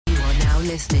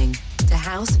listening to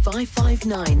House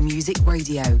 559 Music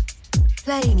Radio,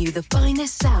 playing you the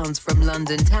finest sounds from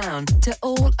London town to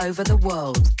all over the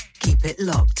world. Keep it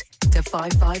locked to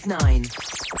 559.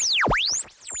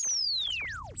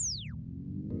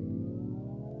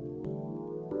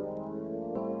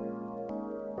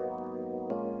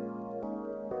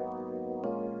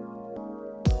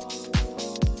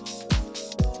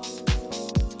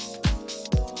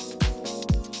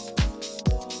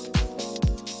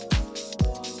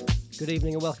 Good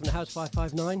evening and welcome to House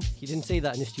 559. You didn't see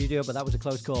that in the studio, but that was a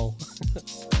close call.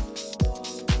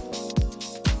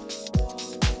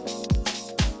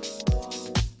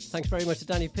 Thanks very much to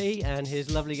Danny P and his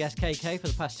lovely guest KK for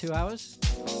the past 2 hours.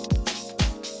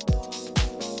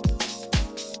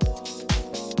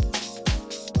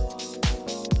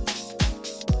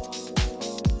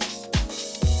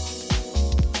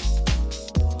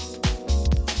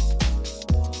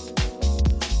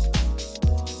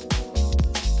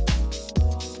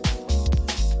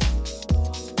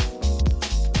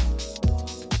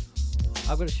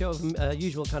 I've got a show of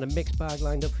usual kind of mixed bag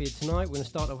lined up for you tonight. We're going to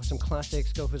start off with some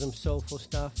classics, go for some soulful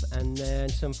stuff, and then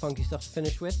some funky stuff to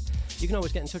finish with. You can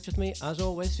always get in touch with me, as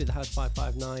always, through the House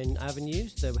 559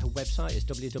 avenues. The website is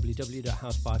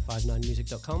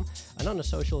www.house559music.com, and on the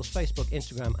socials, Facebook,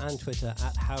 Instagram, and Twitter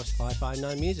at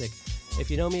House559music. If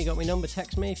you know me, you got my number,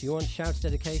 text me. If you want shouts,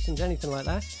 dedications, anything like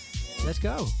that, let's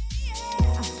go.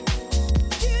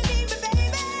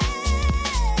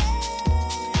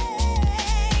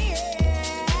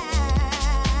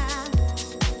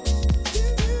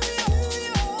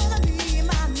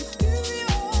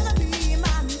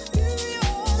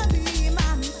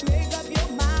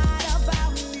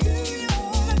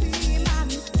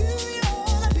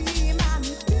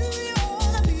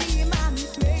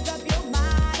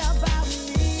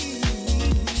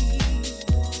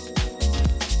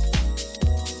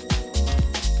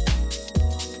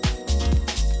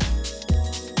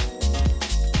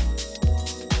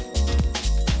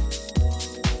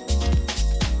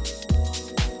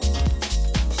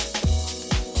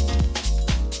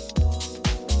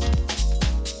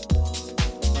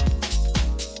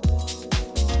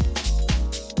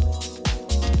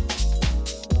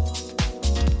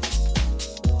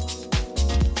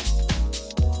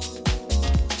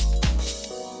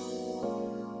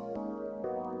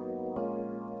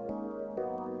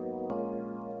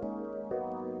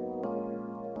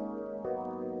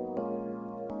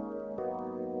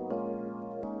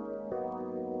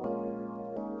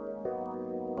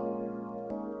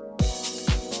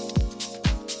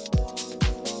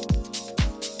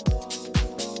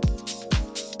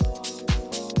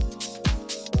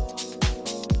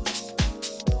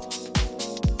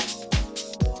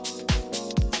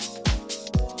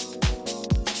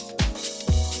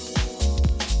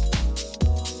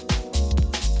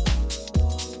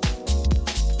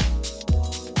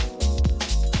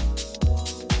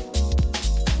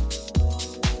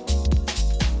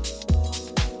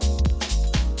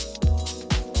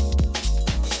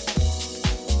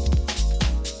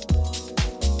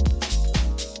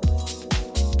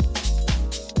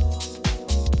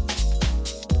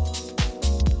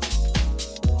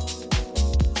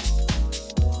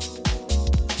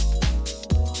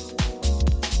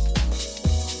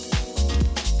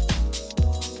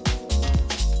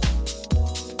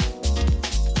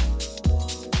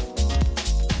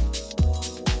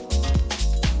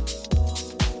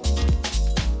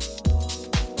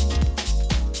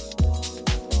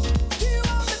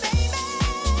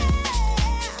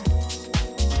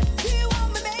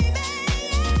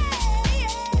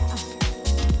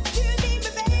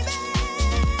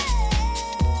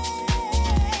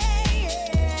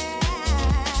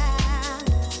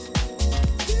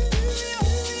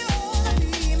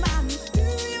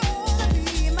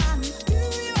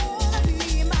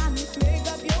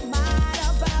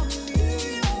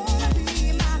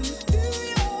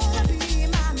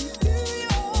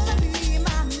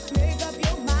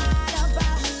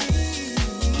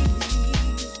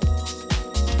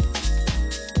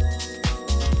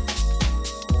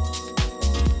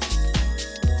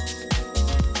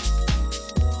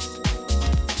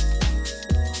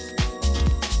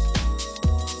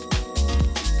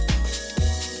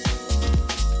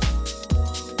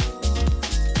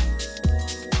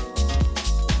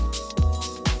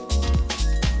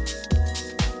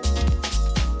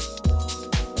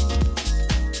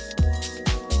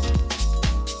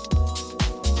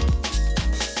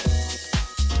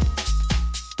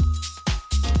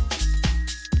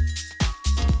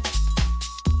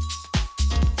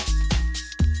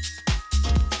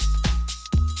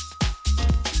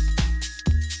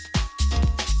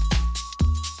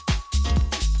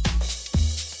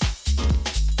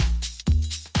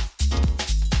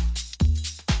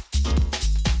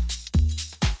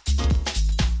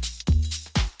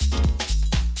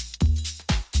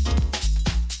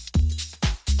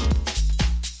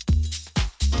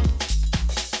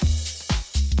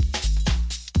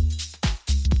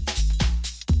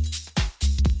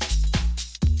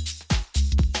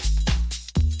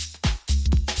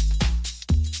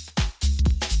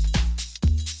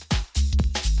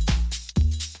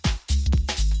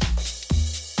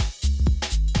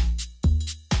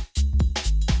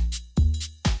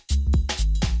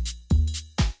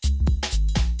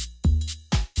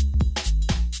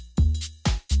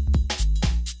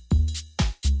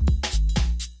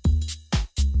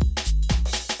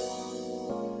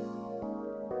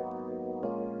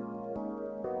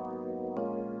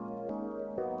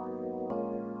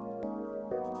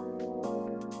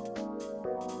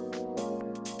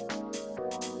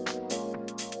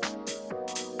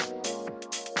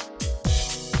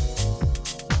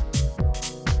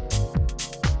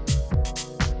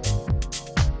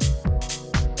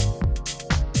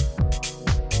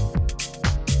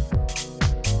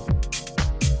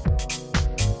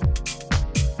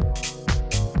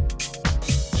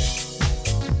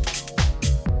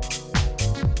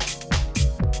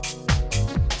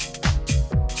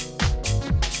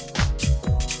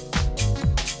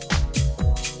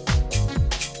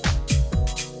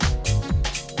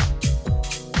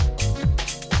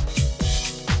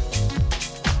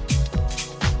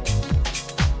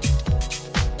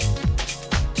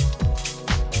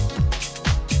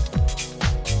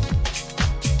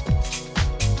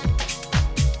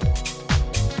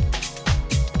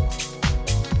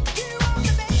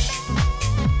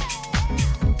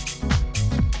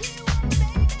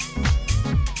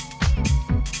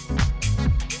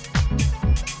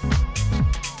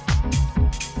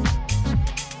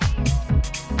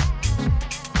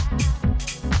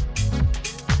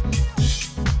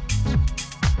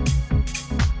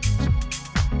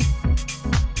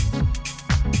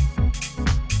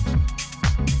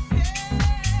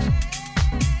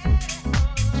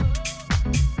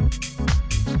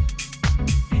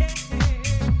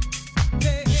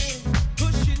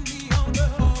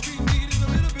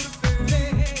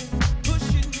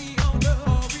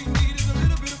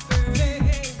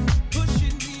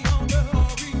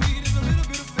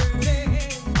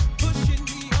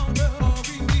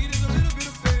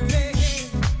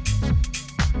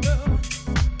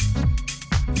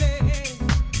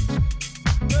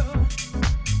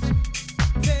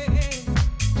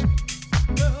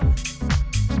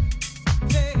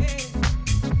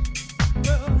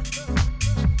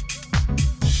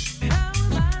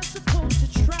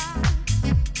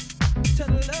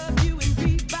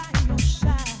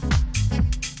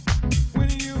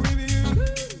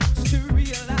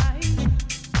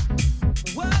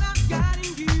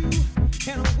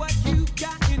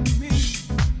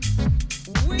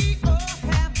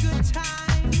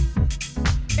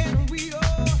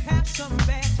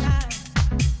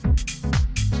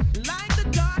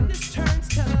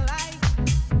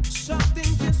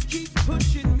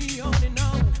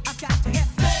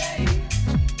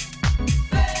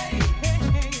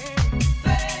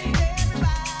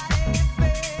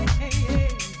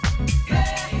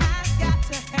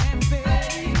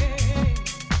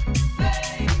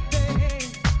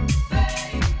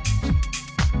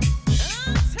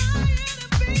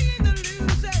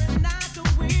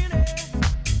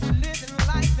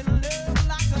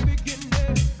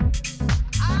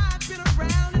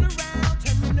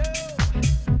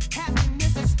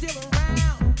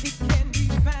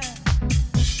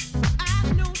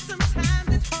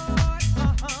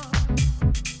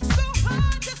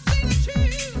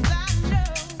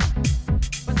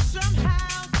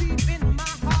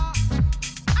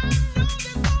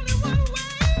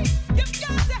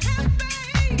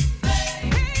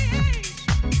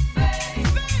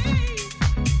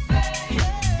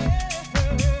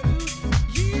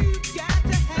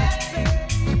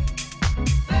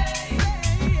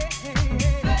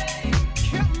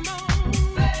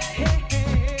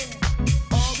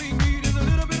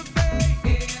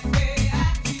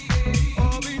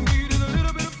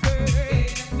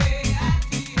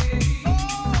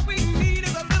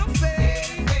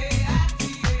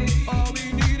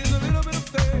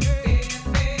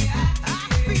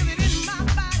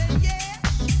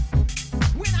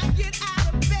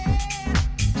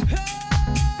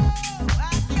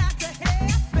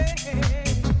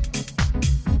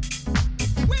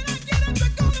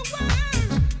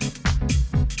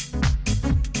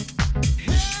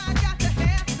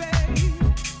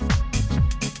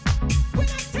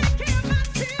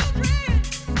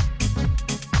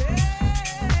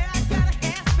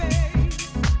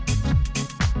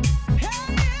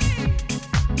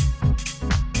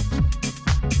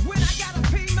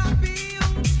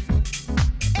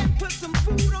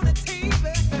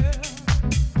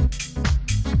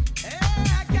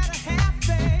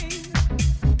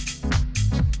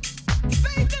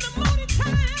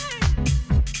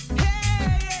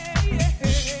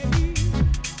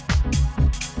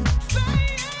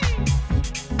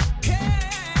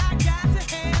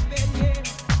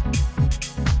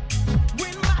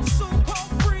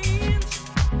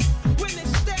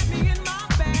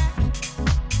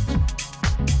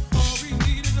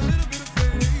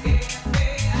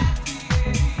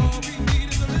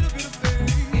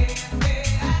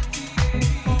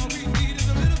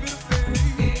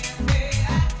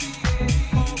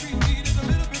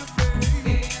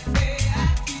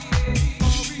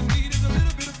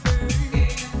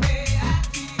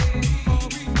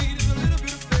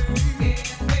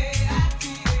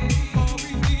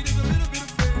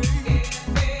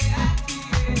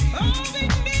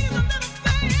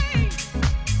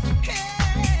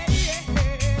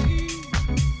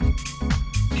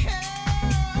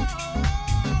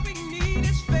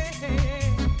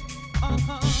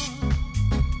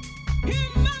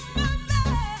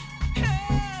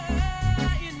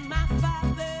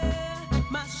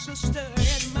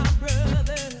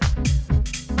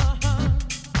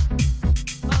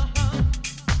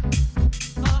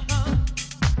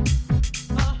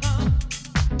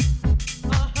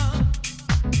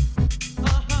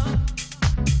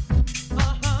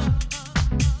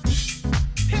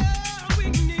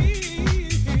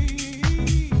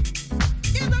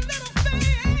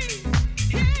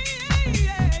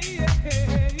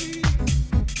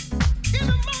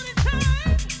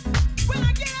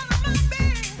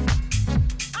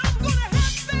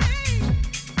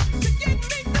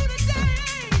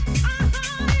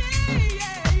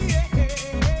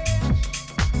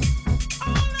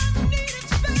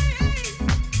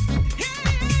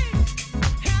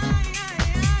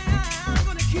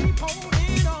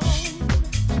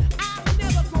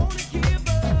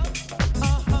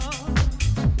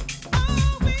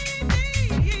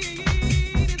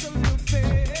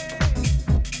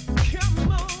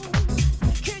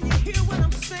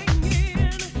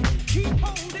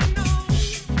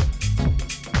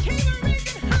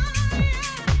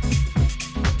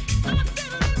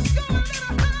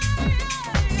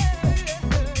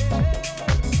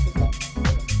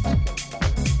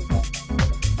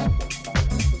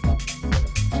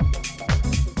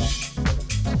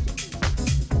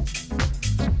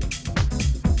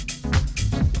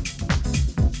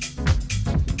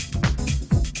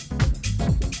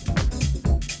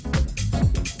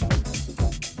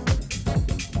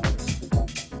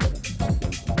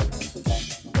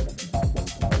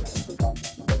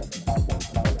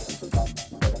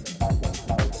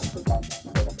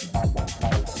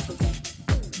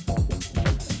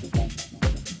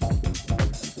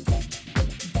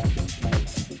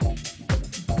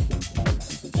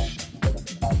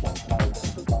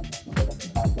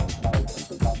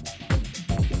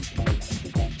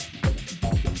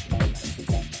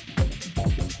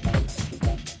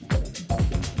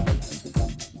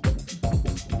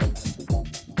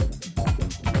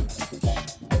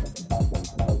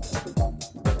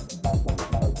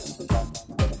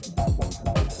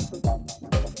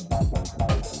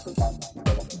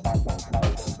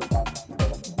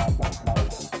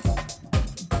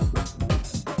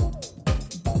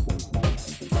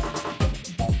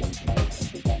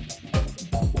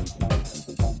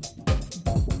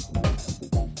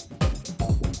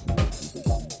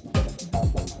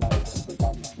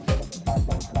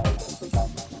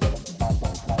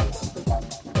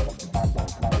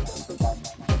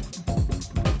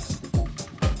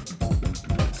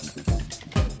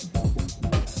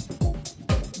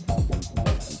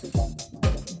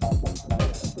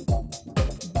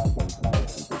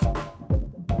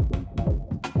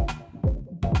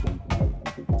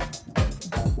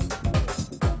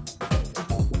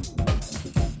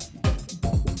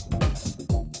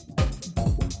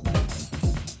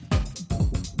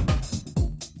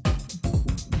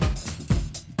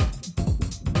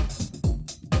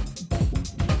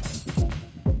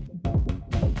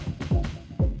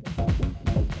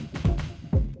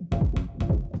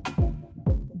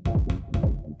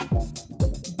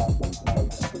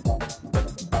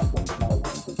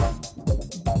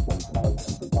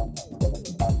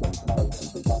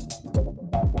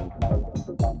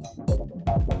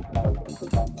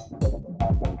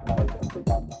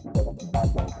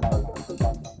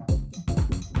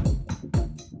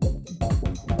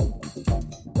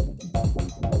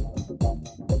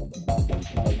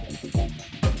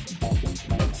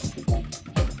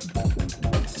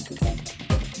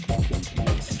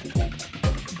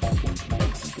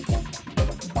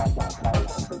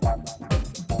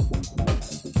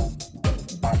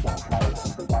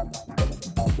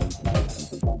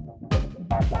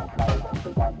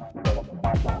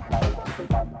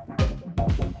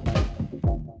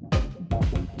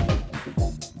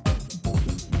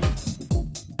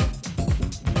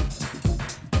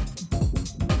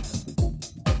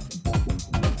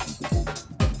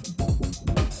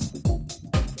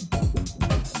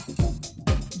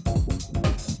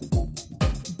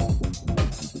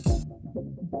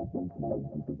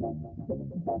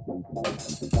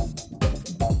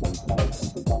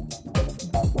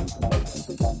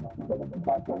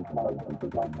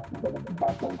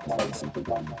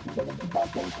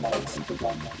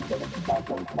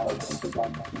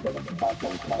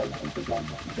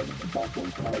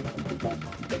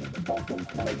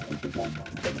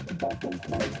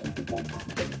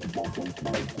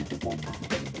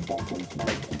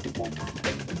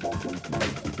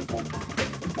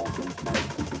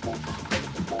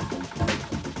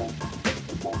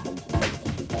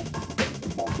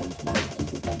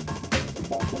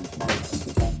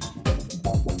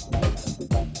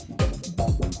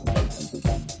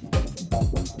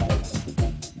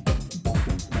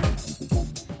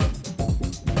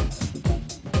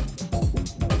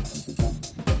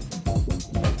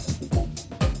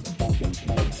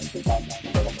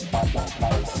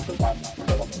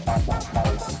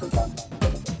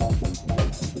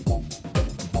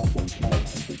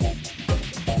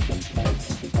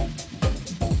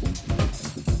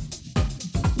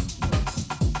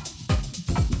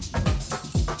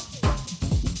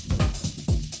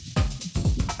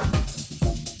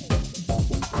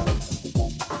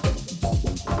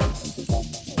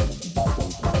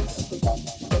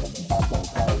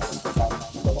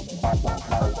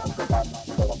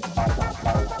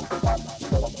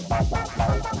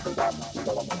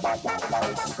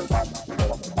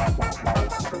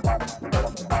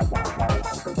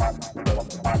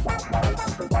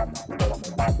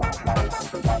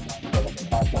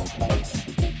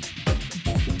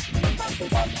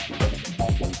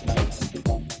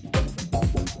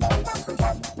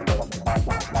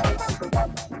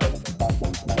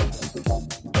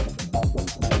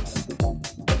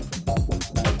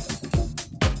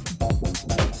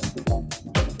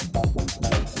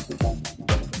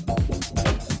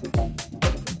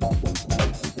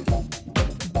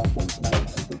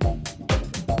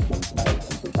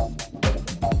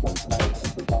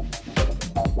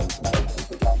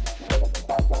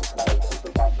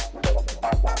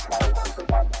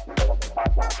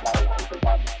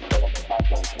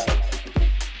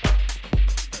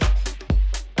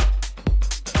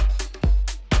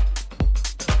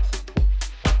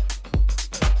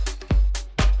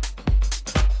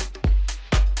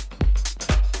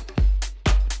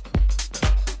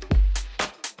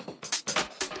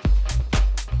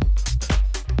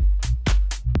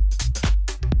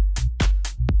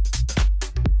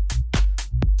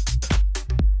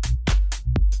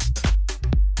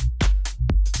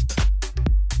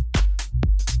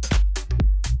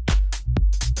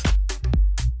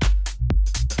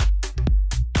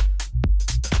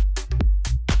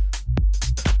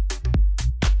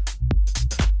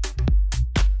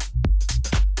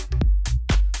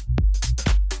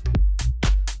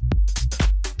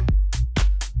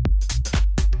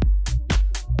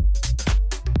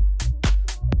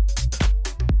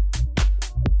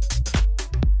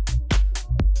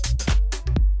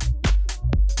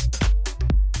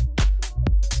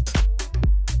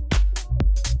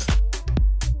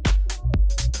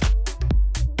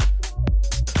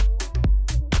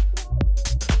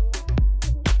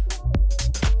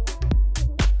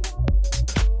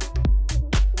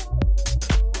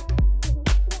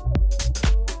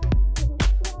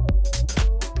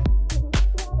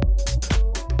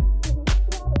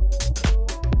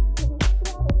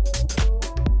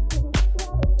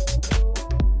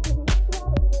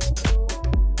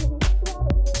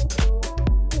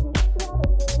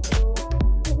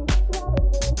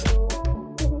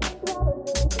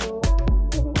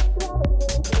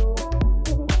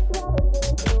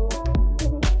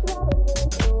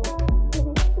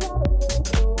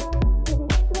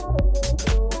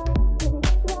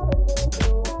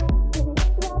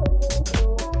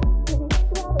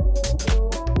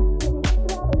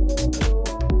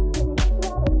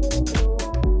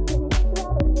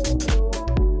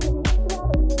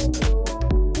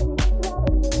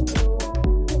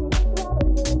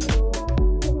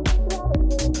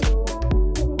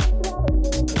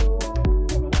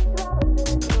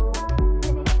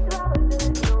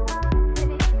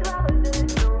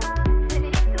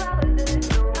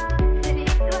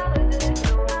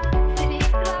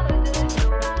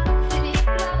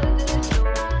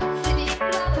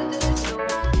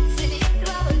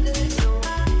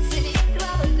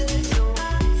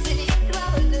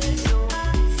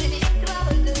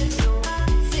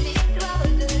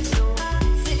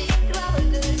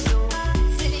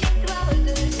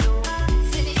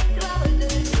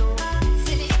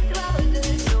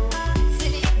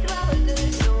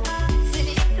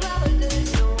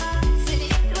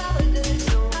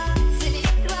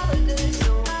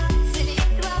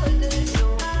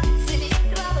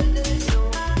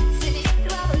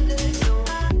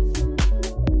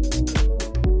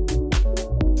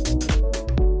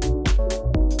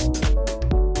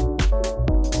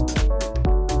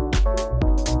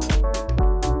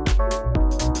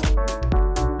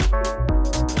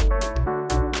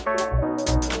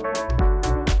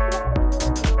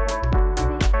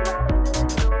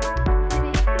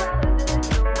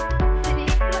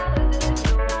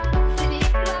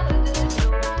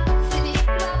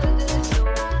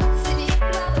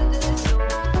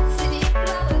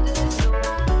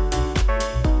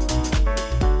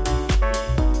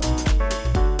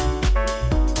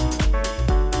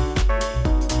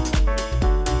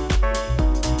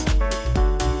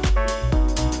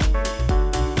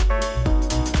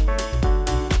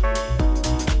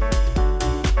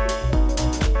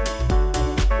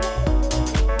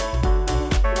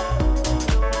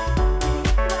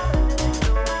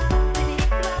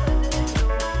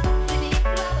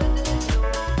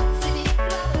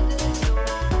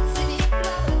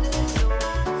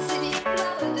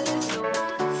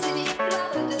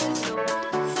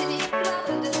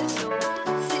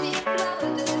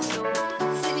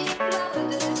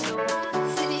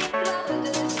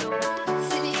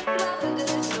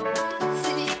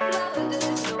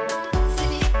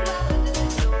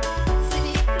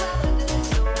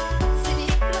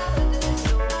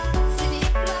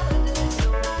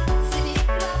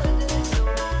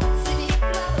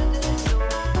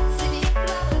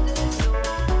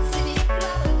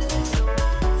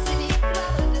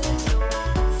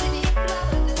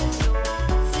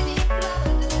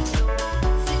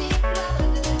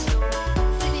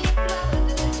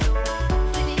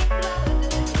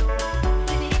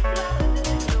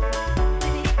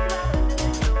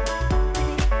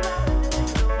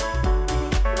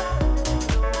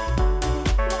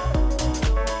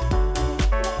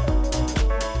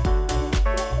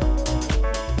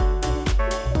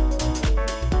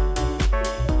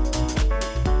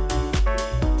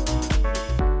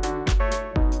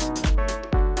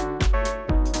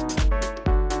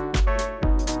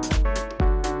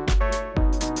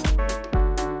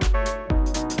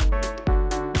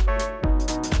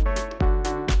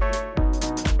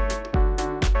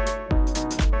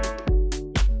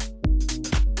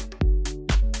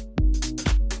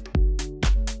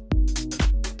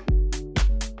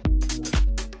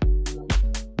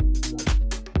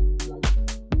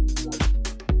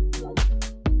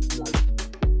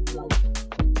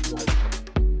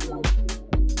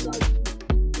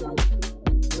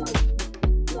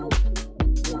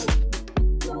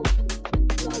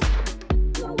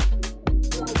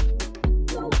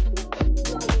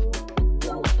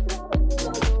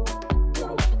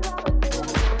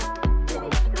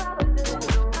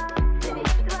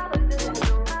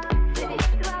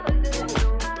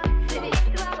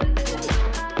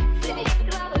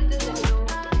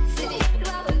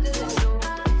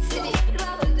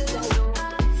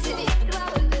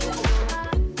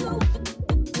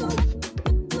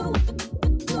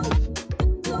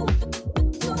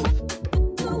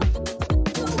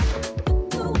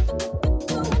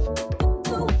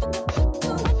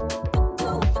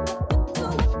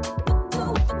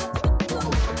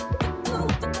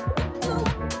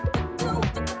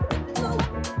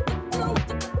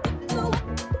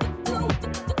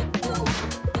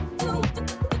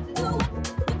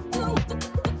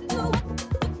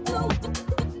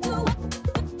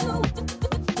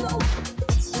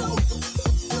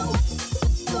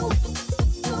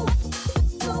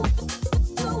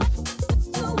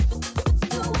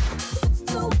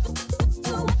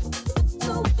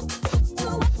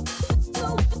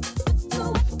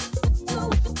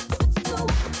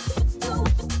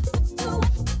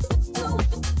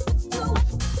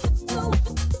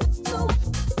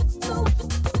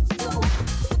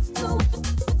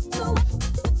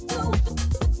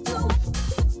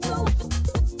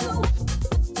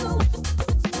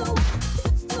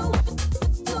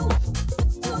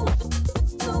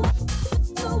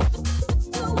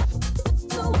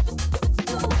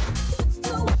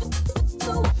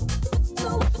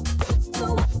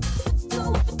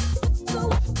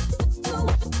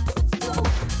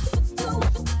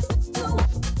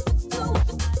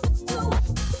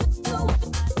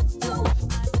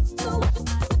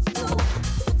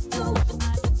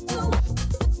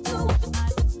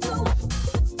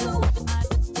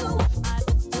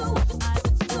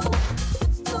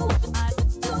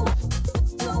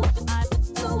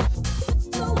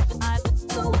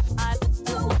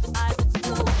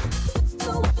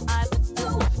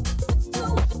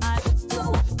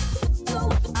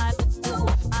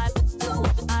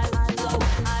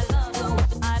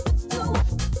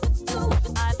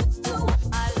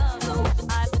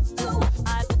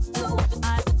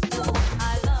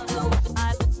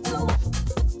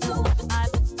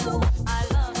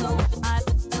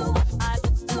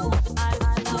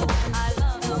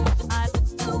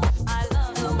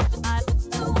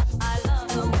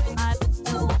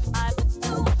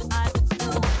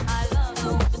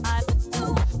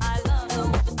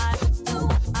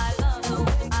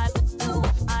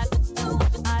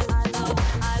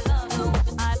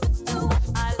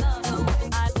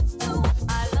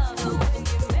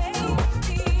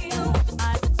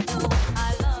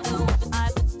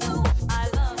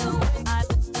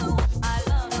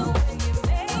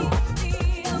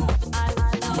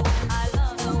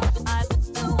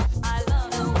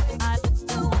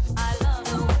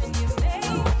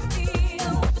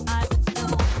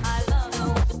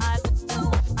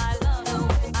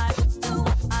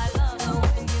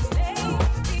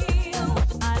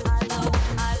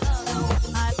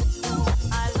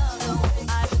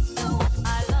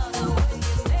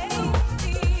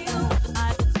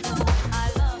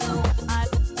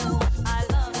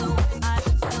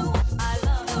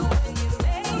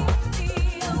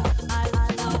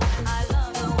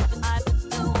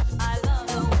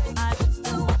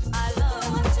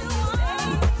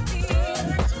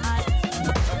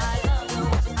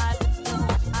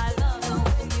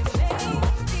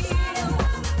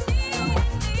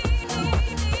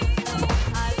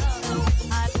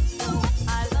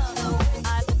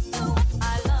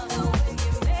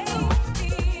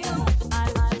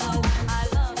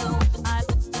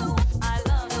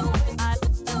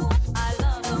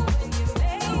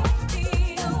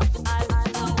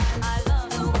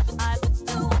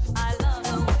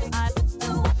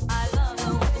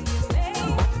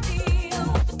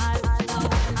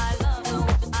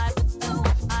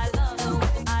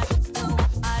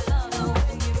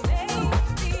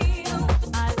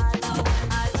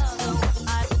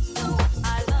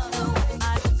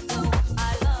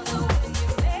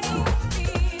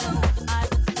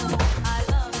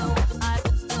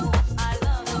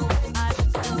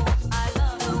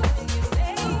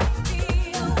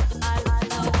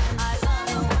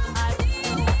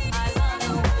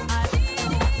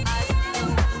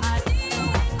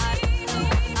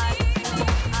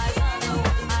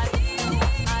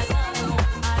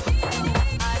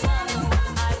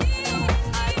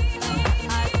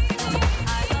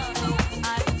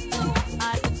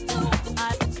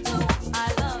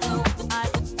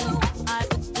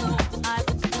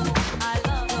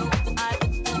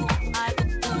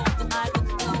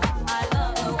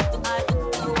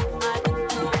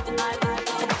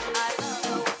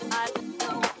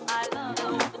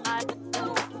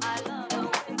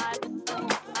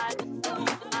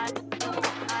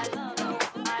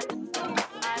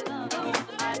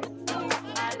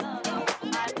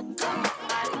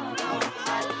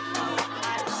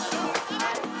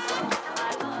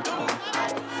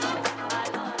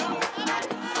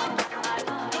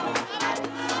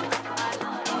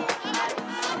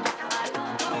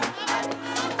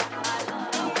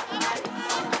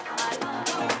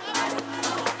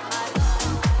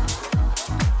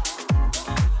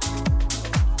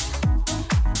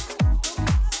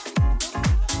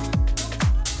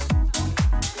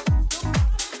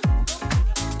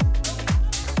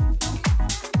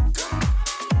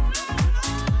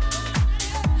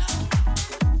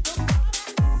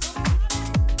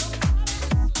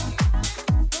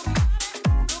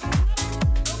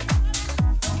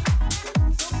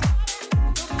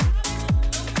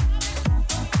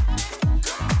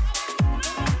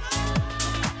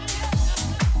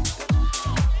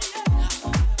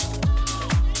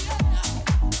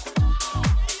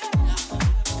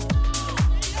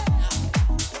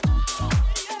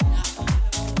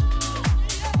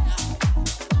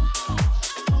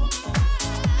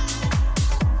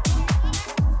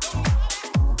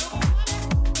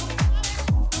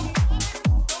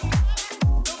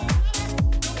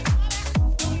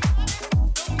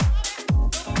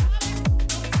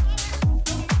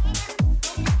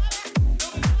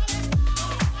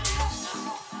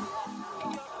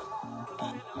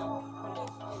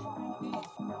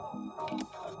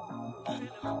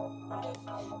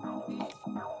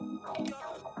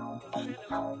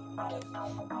 All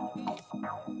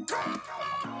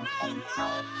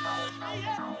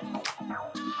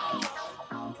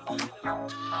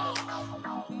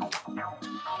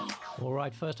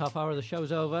right, first half hour of the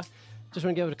show's over. Just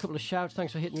want to give it a couple of shouts.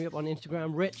 Thanks for hitting me up on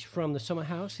Instagram. Rich from the Summer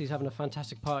House. He's having a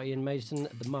fantastic party in Maidstone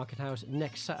at the Market House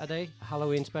next Saturday, a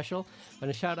Halloween special. And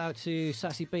a shout out to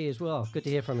Sassy B as well. Good to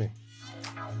hear from you.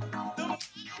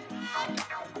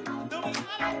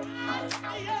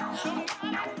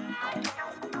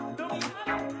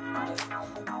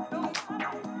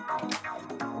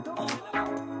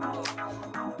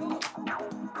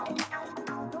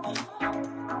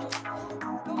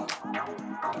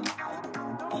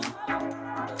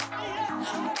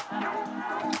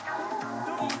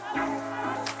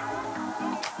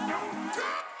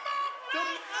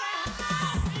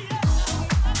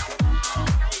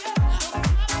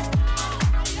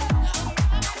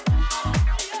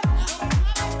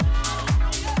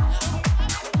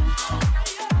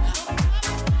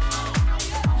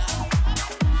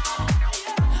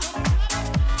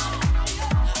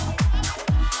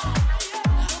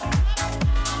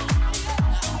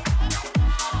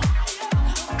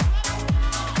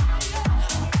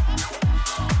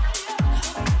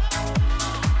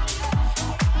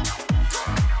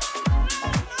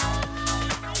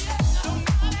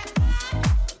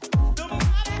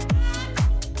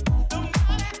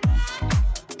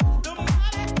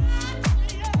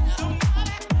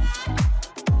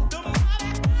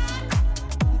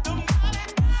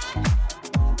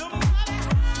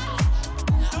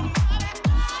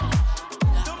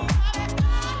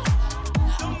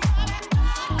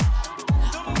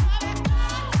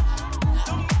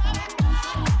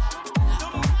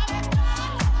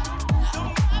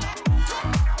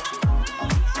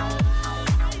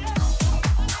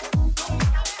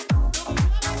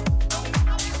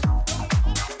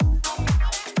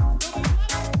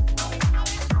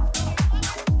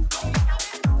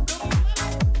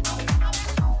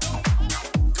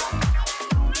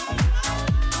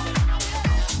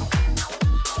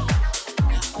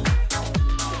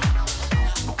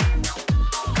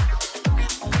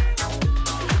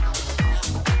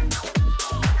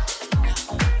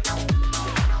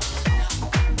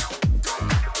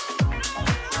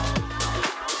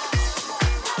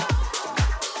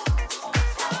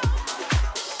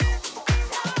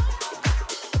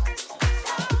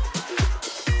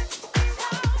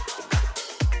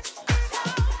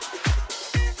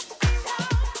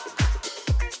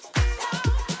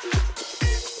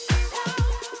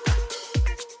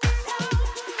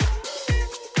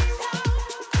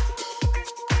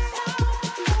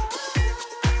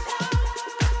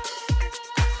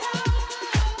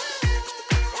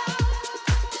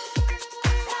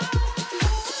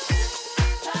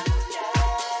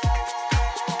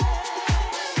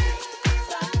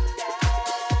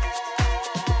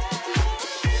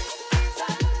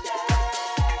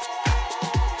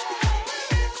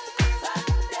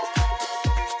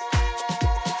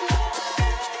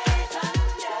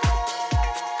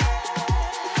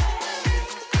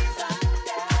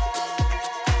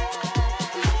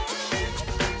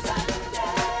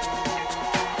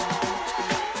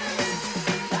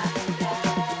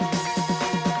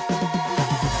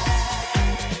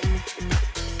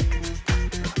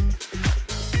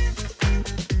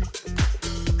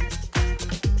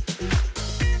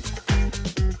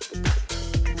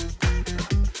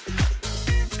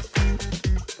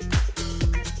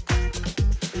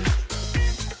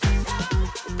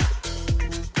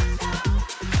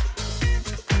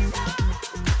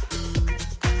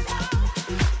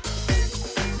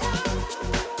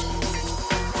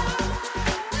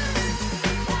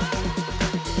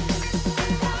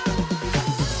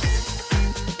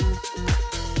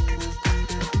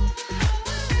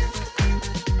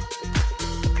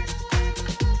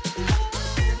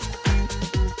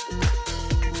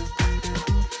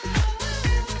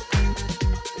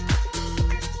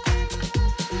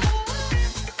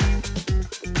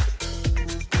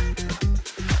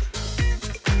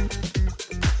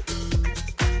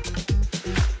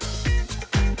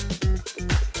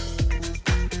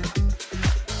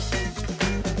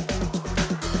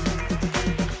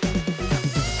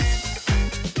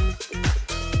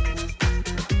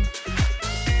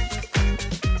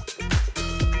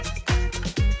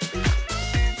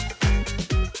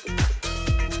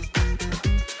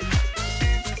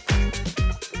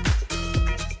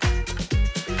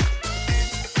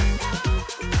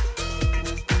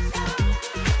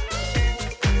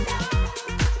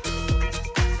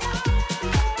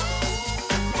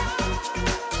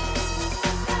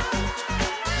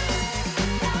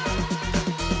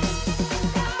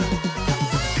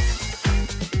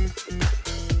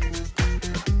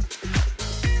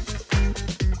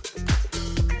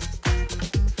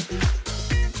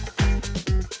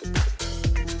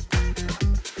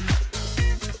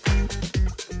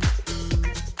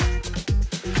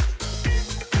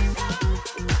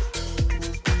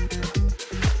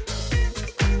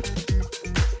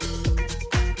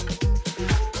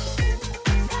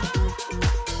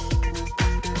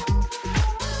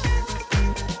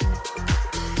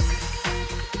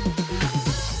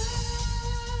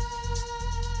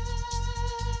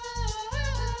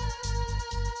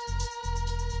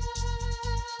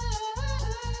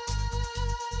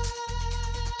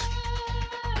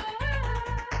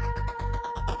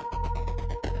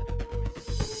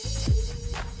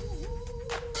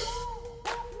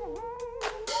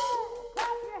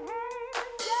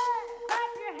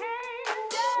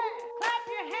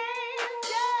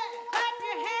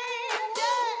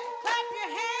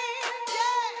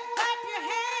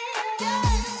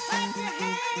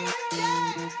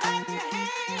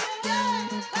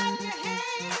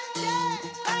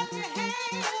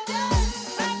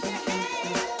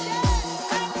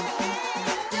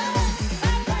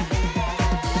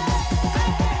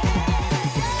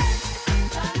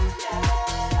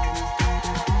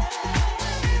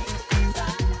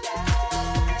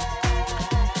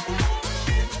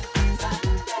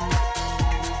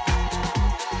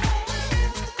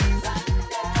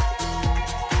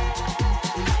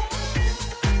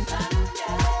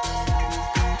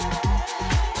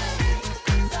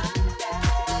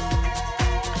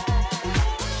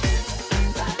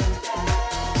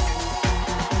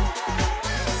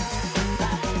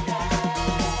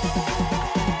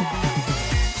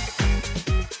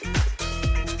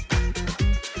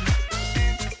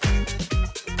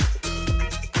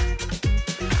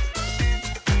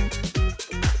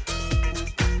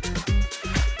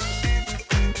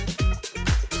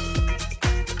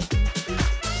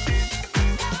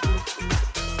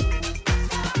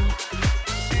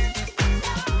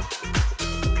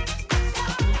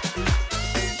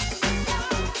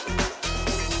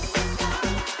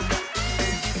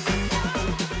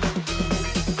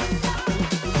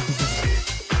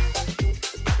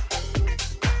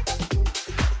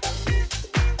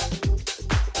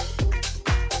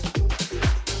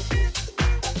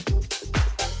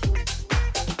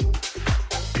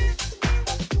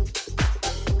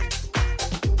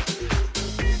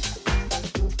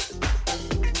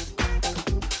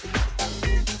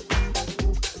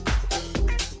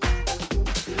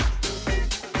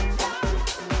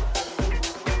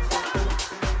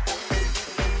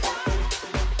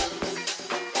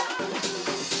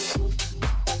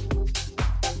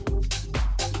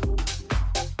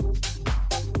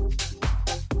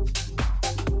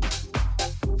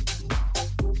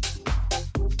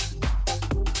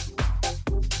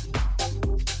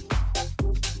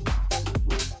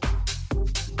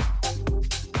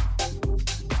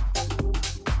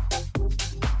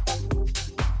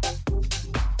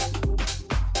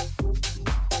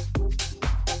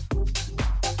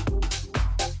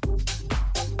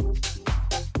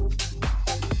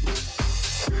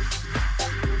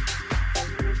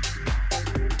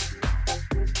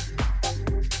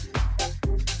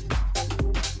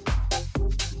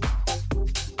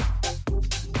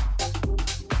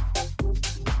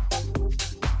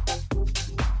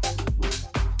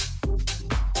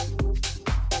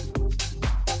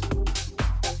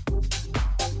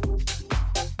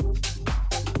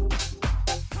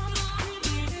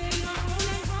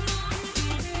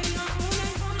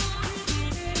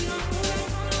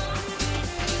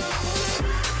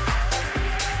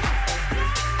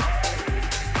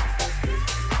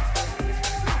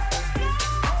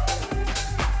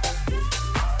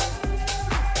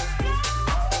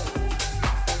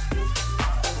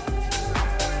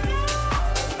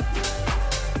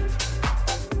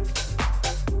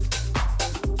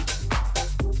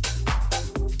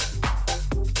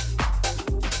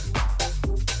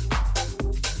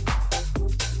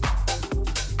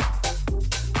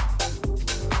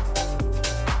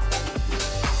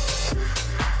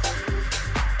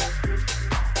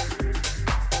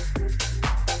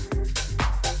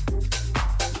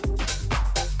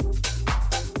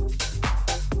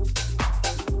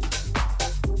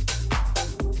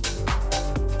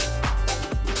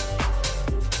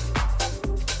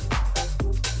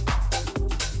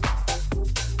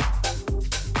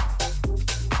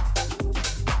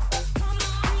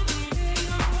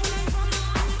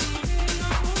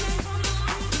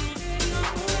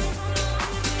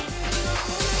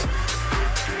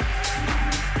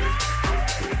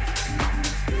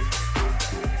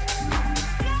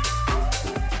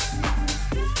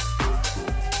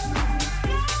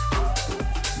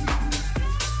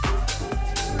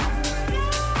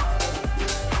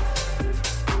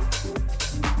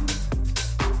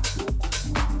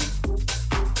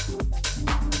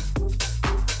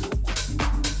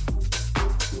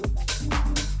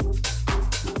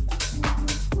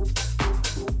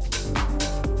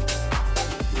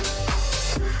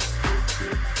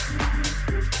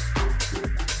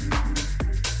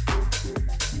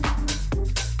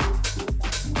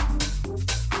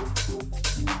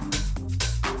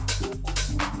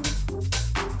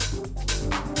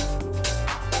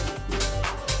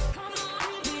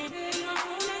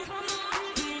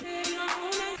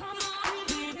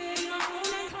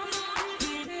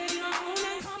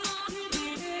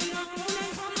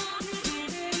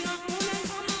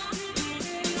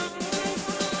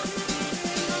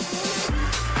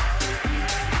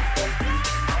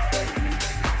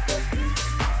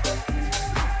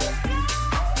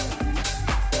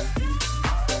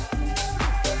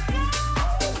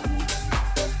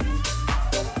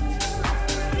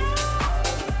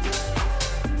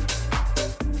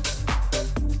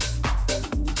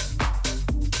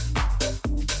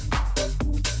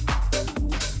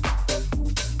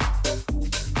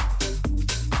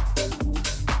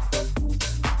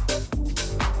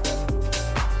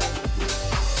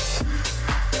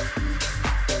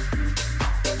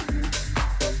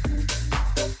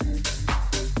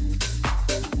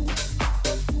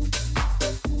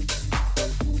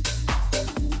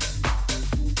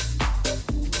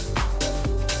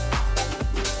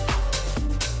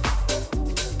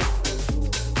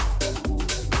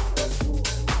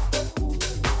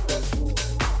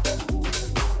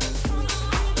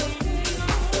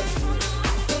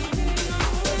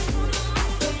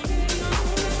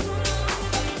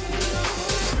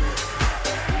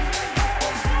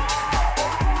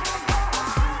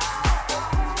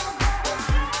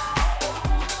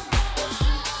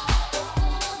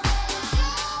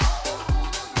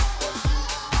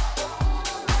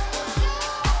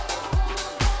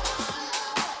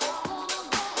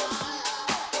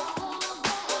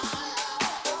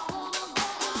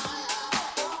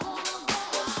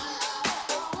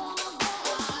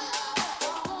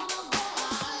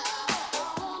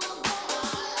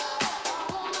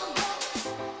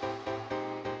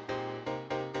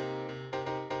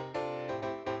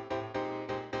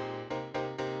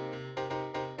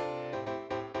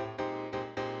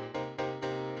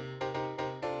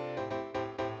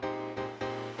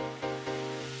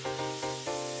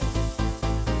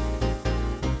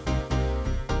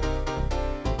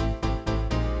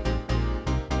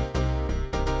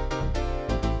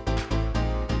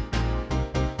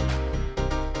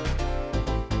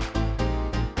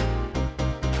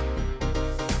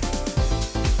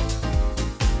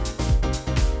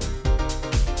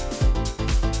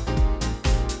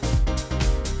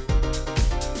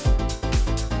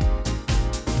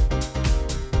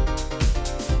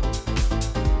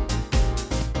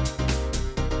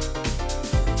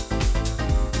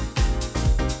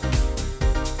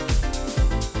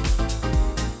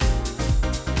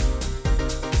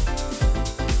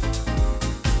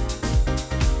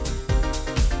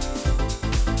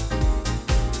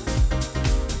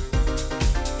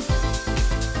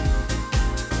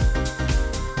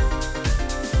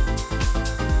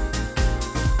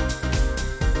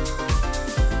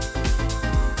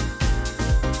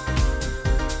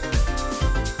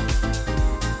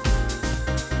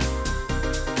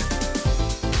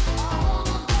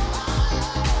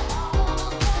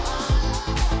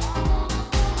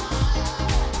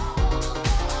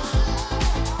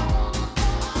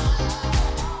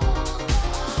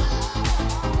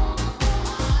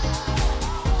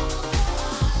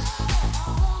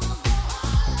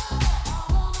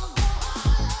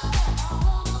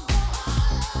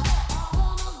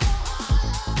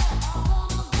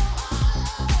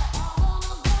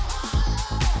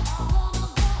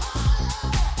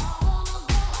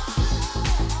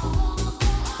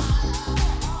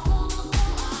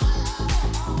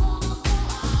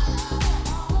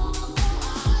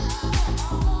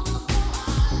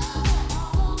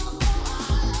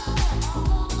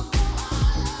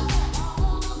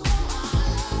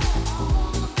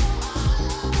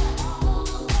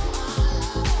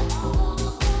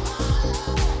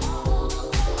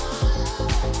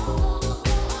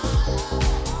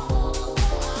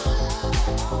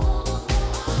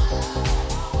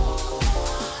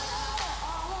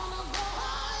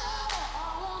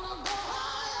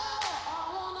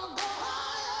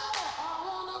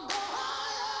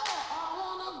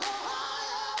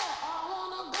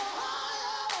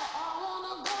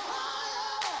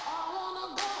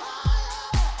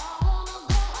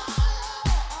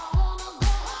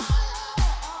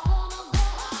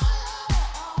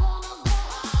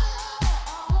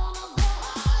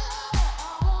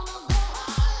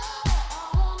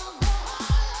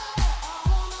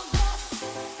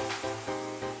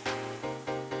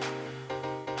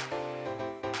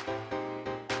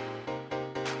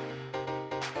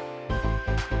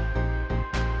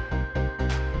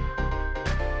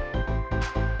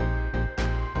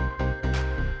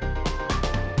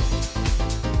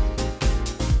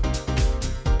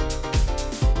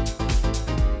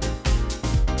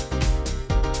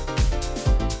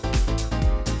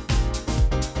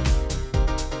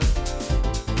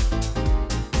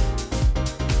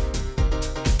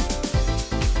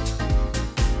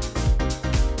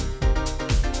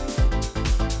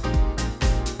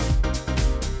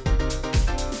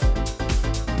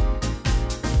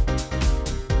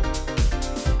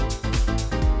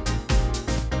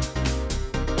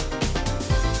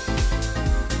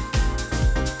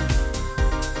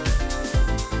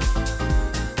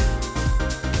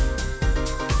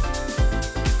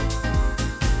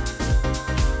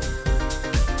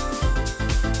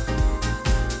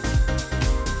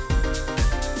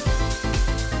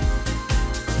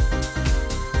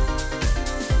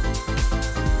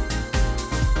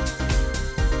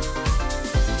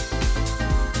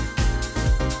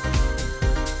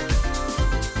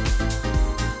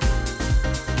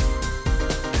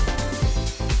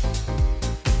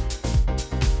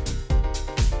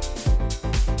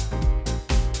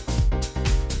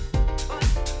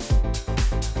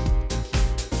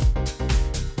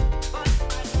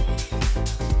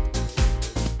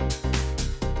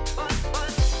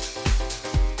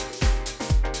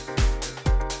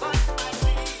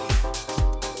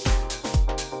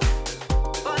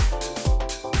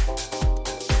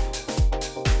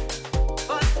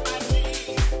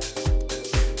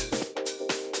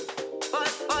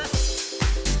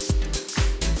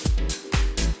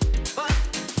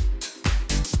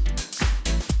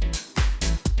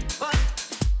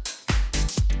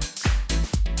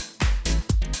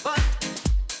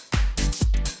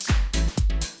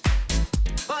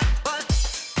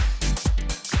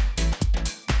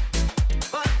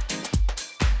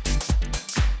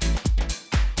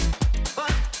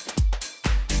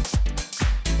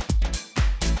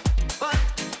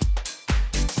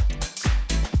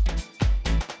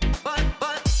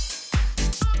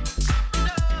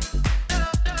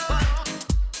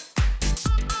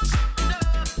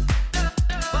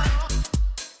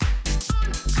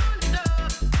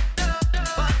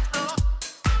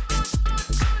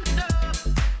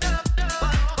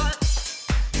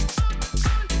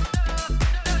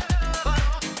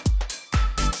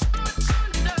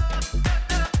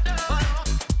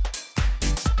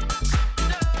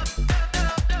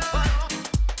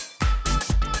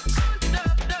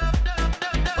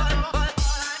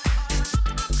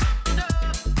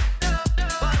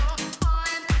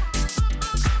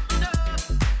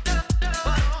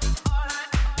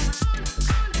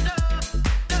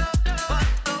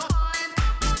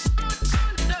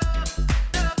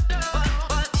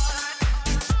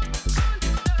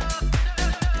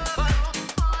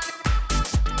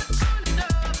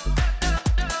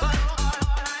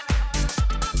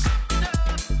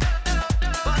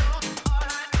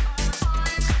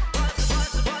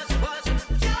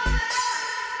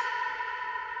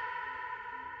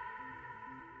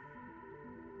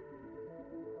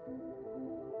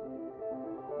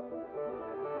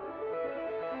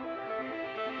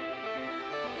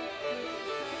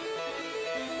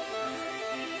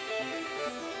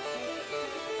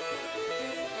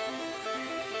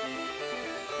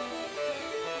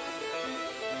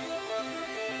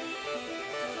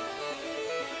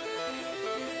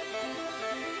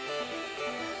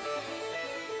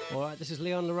 All right, this is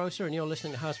Leon Rosa, and you're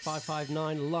listening to House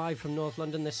 559 live from North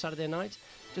London this Saturday night.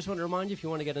 Just want to remind you, if you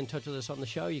want to get in touch with us on the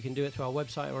show, you can do it through our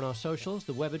website or on our socials.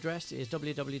 The web address is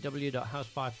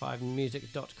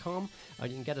www.house559music.com, and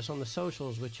you can get us on the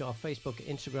socials, which are Facebook,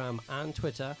 Instagram, and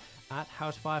Twitter at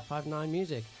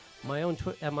House559music. My own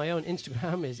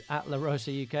Instagram is at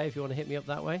LaRosaUK if you want to hit me up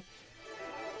that way.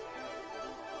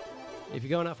 If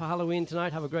you're going out for Halloween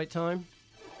tonight, have a great time.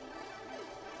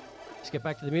 Let's get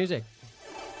back to the music.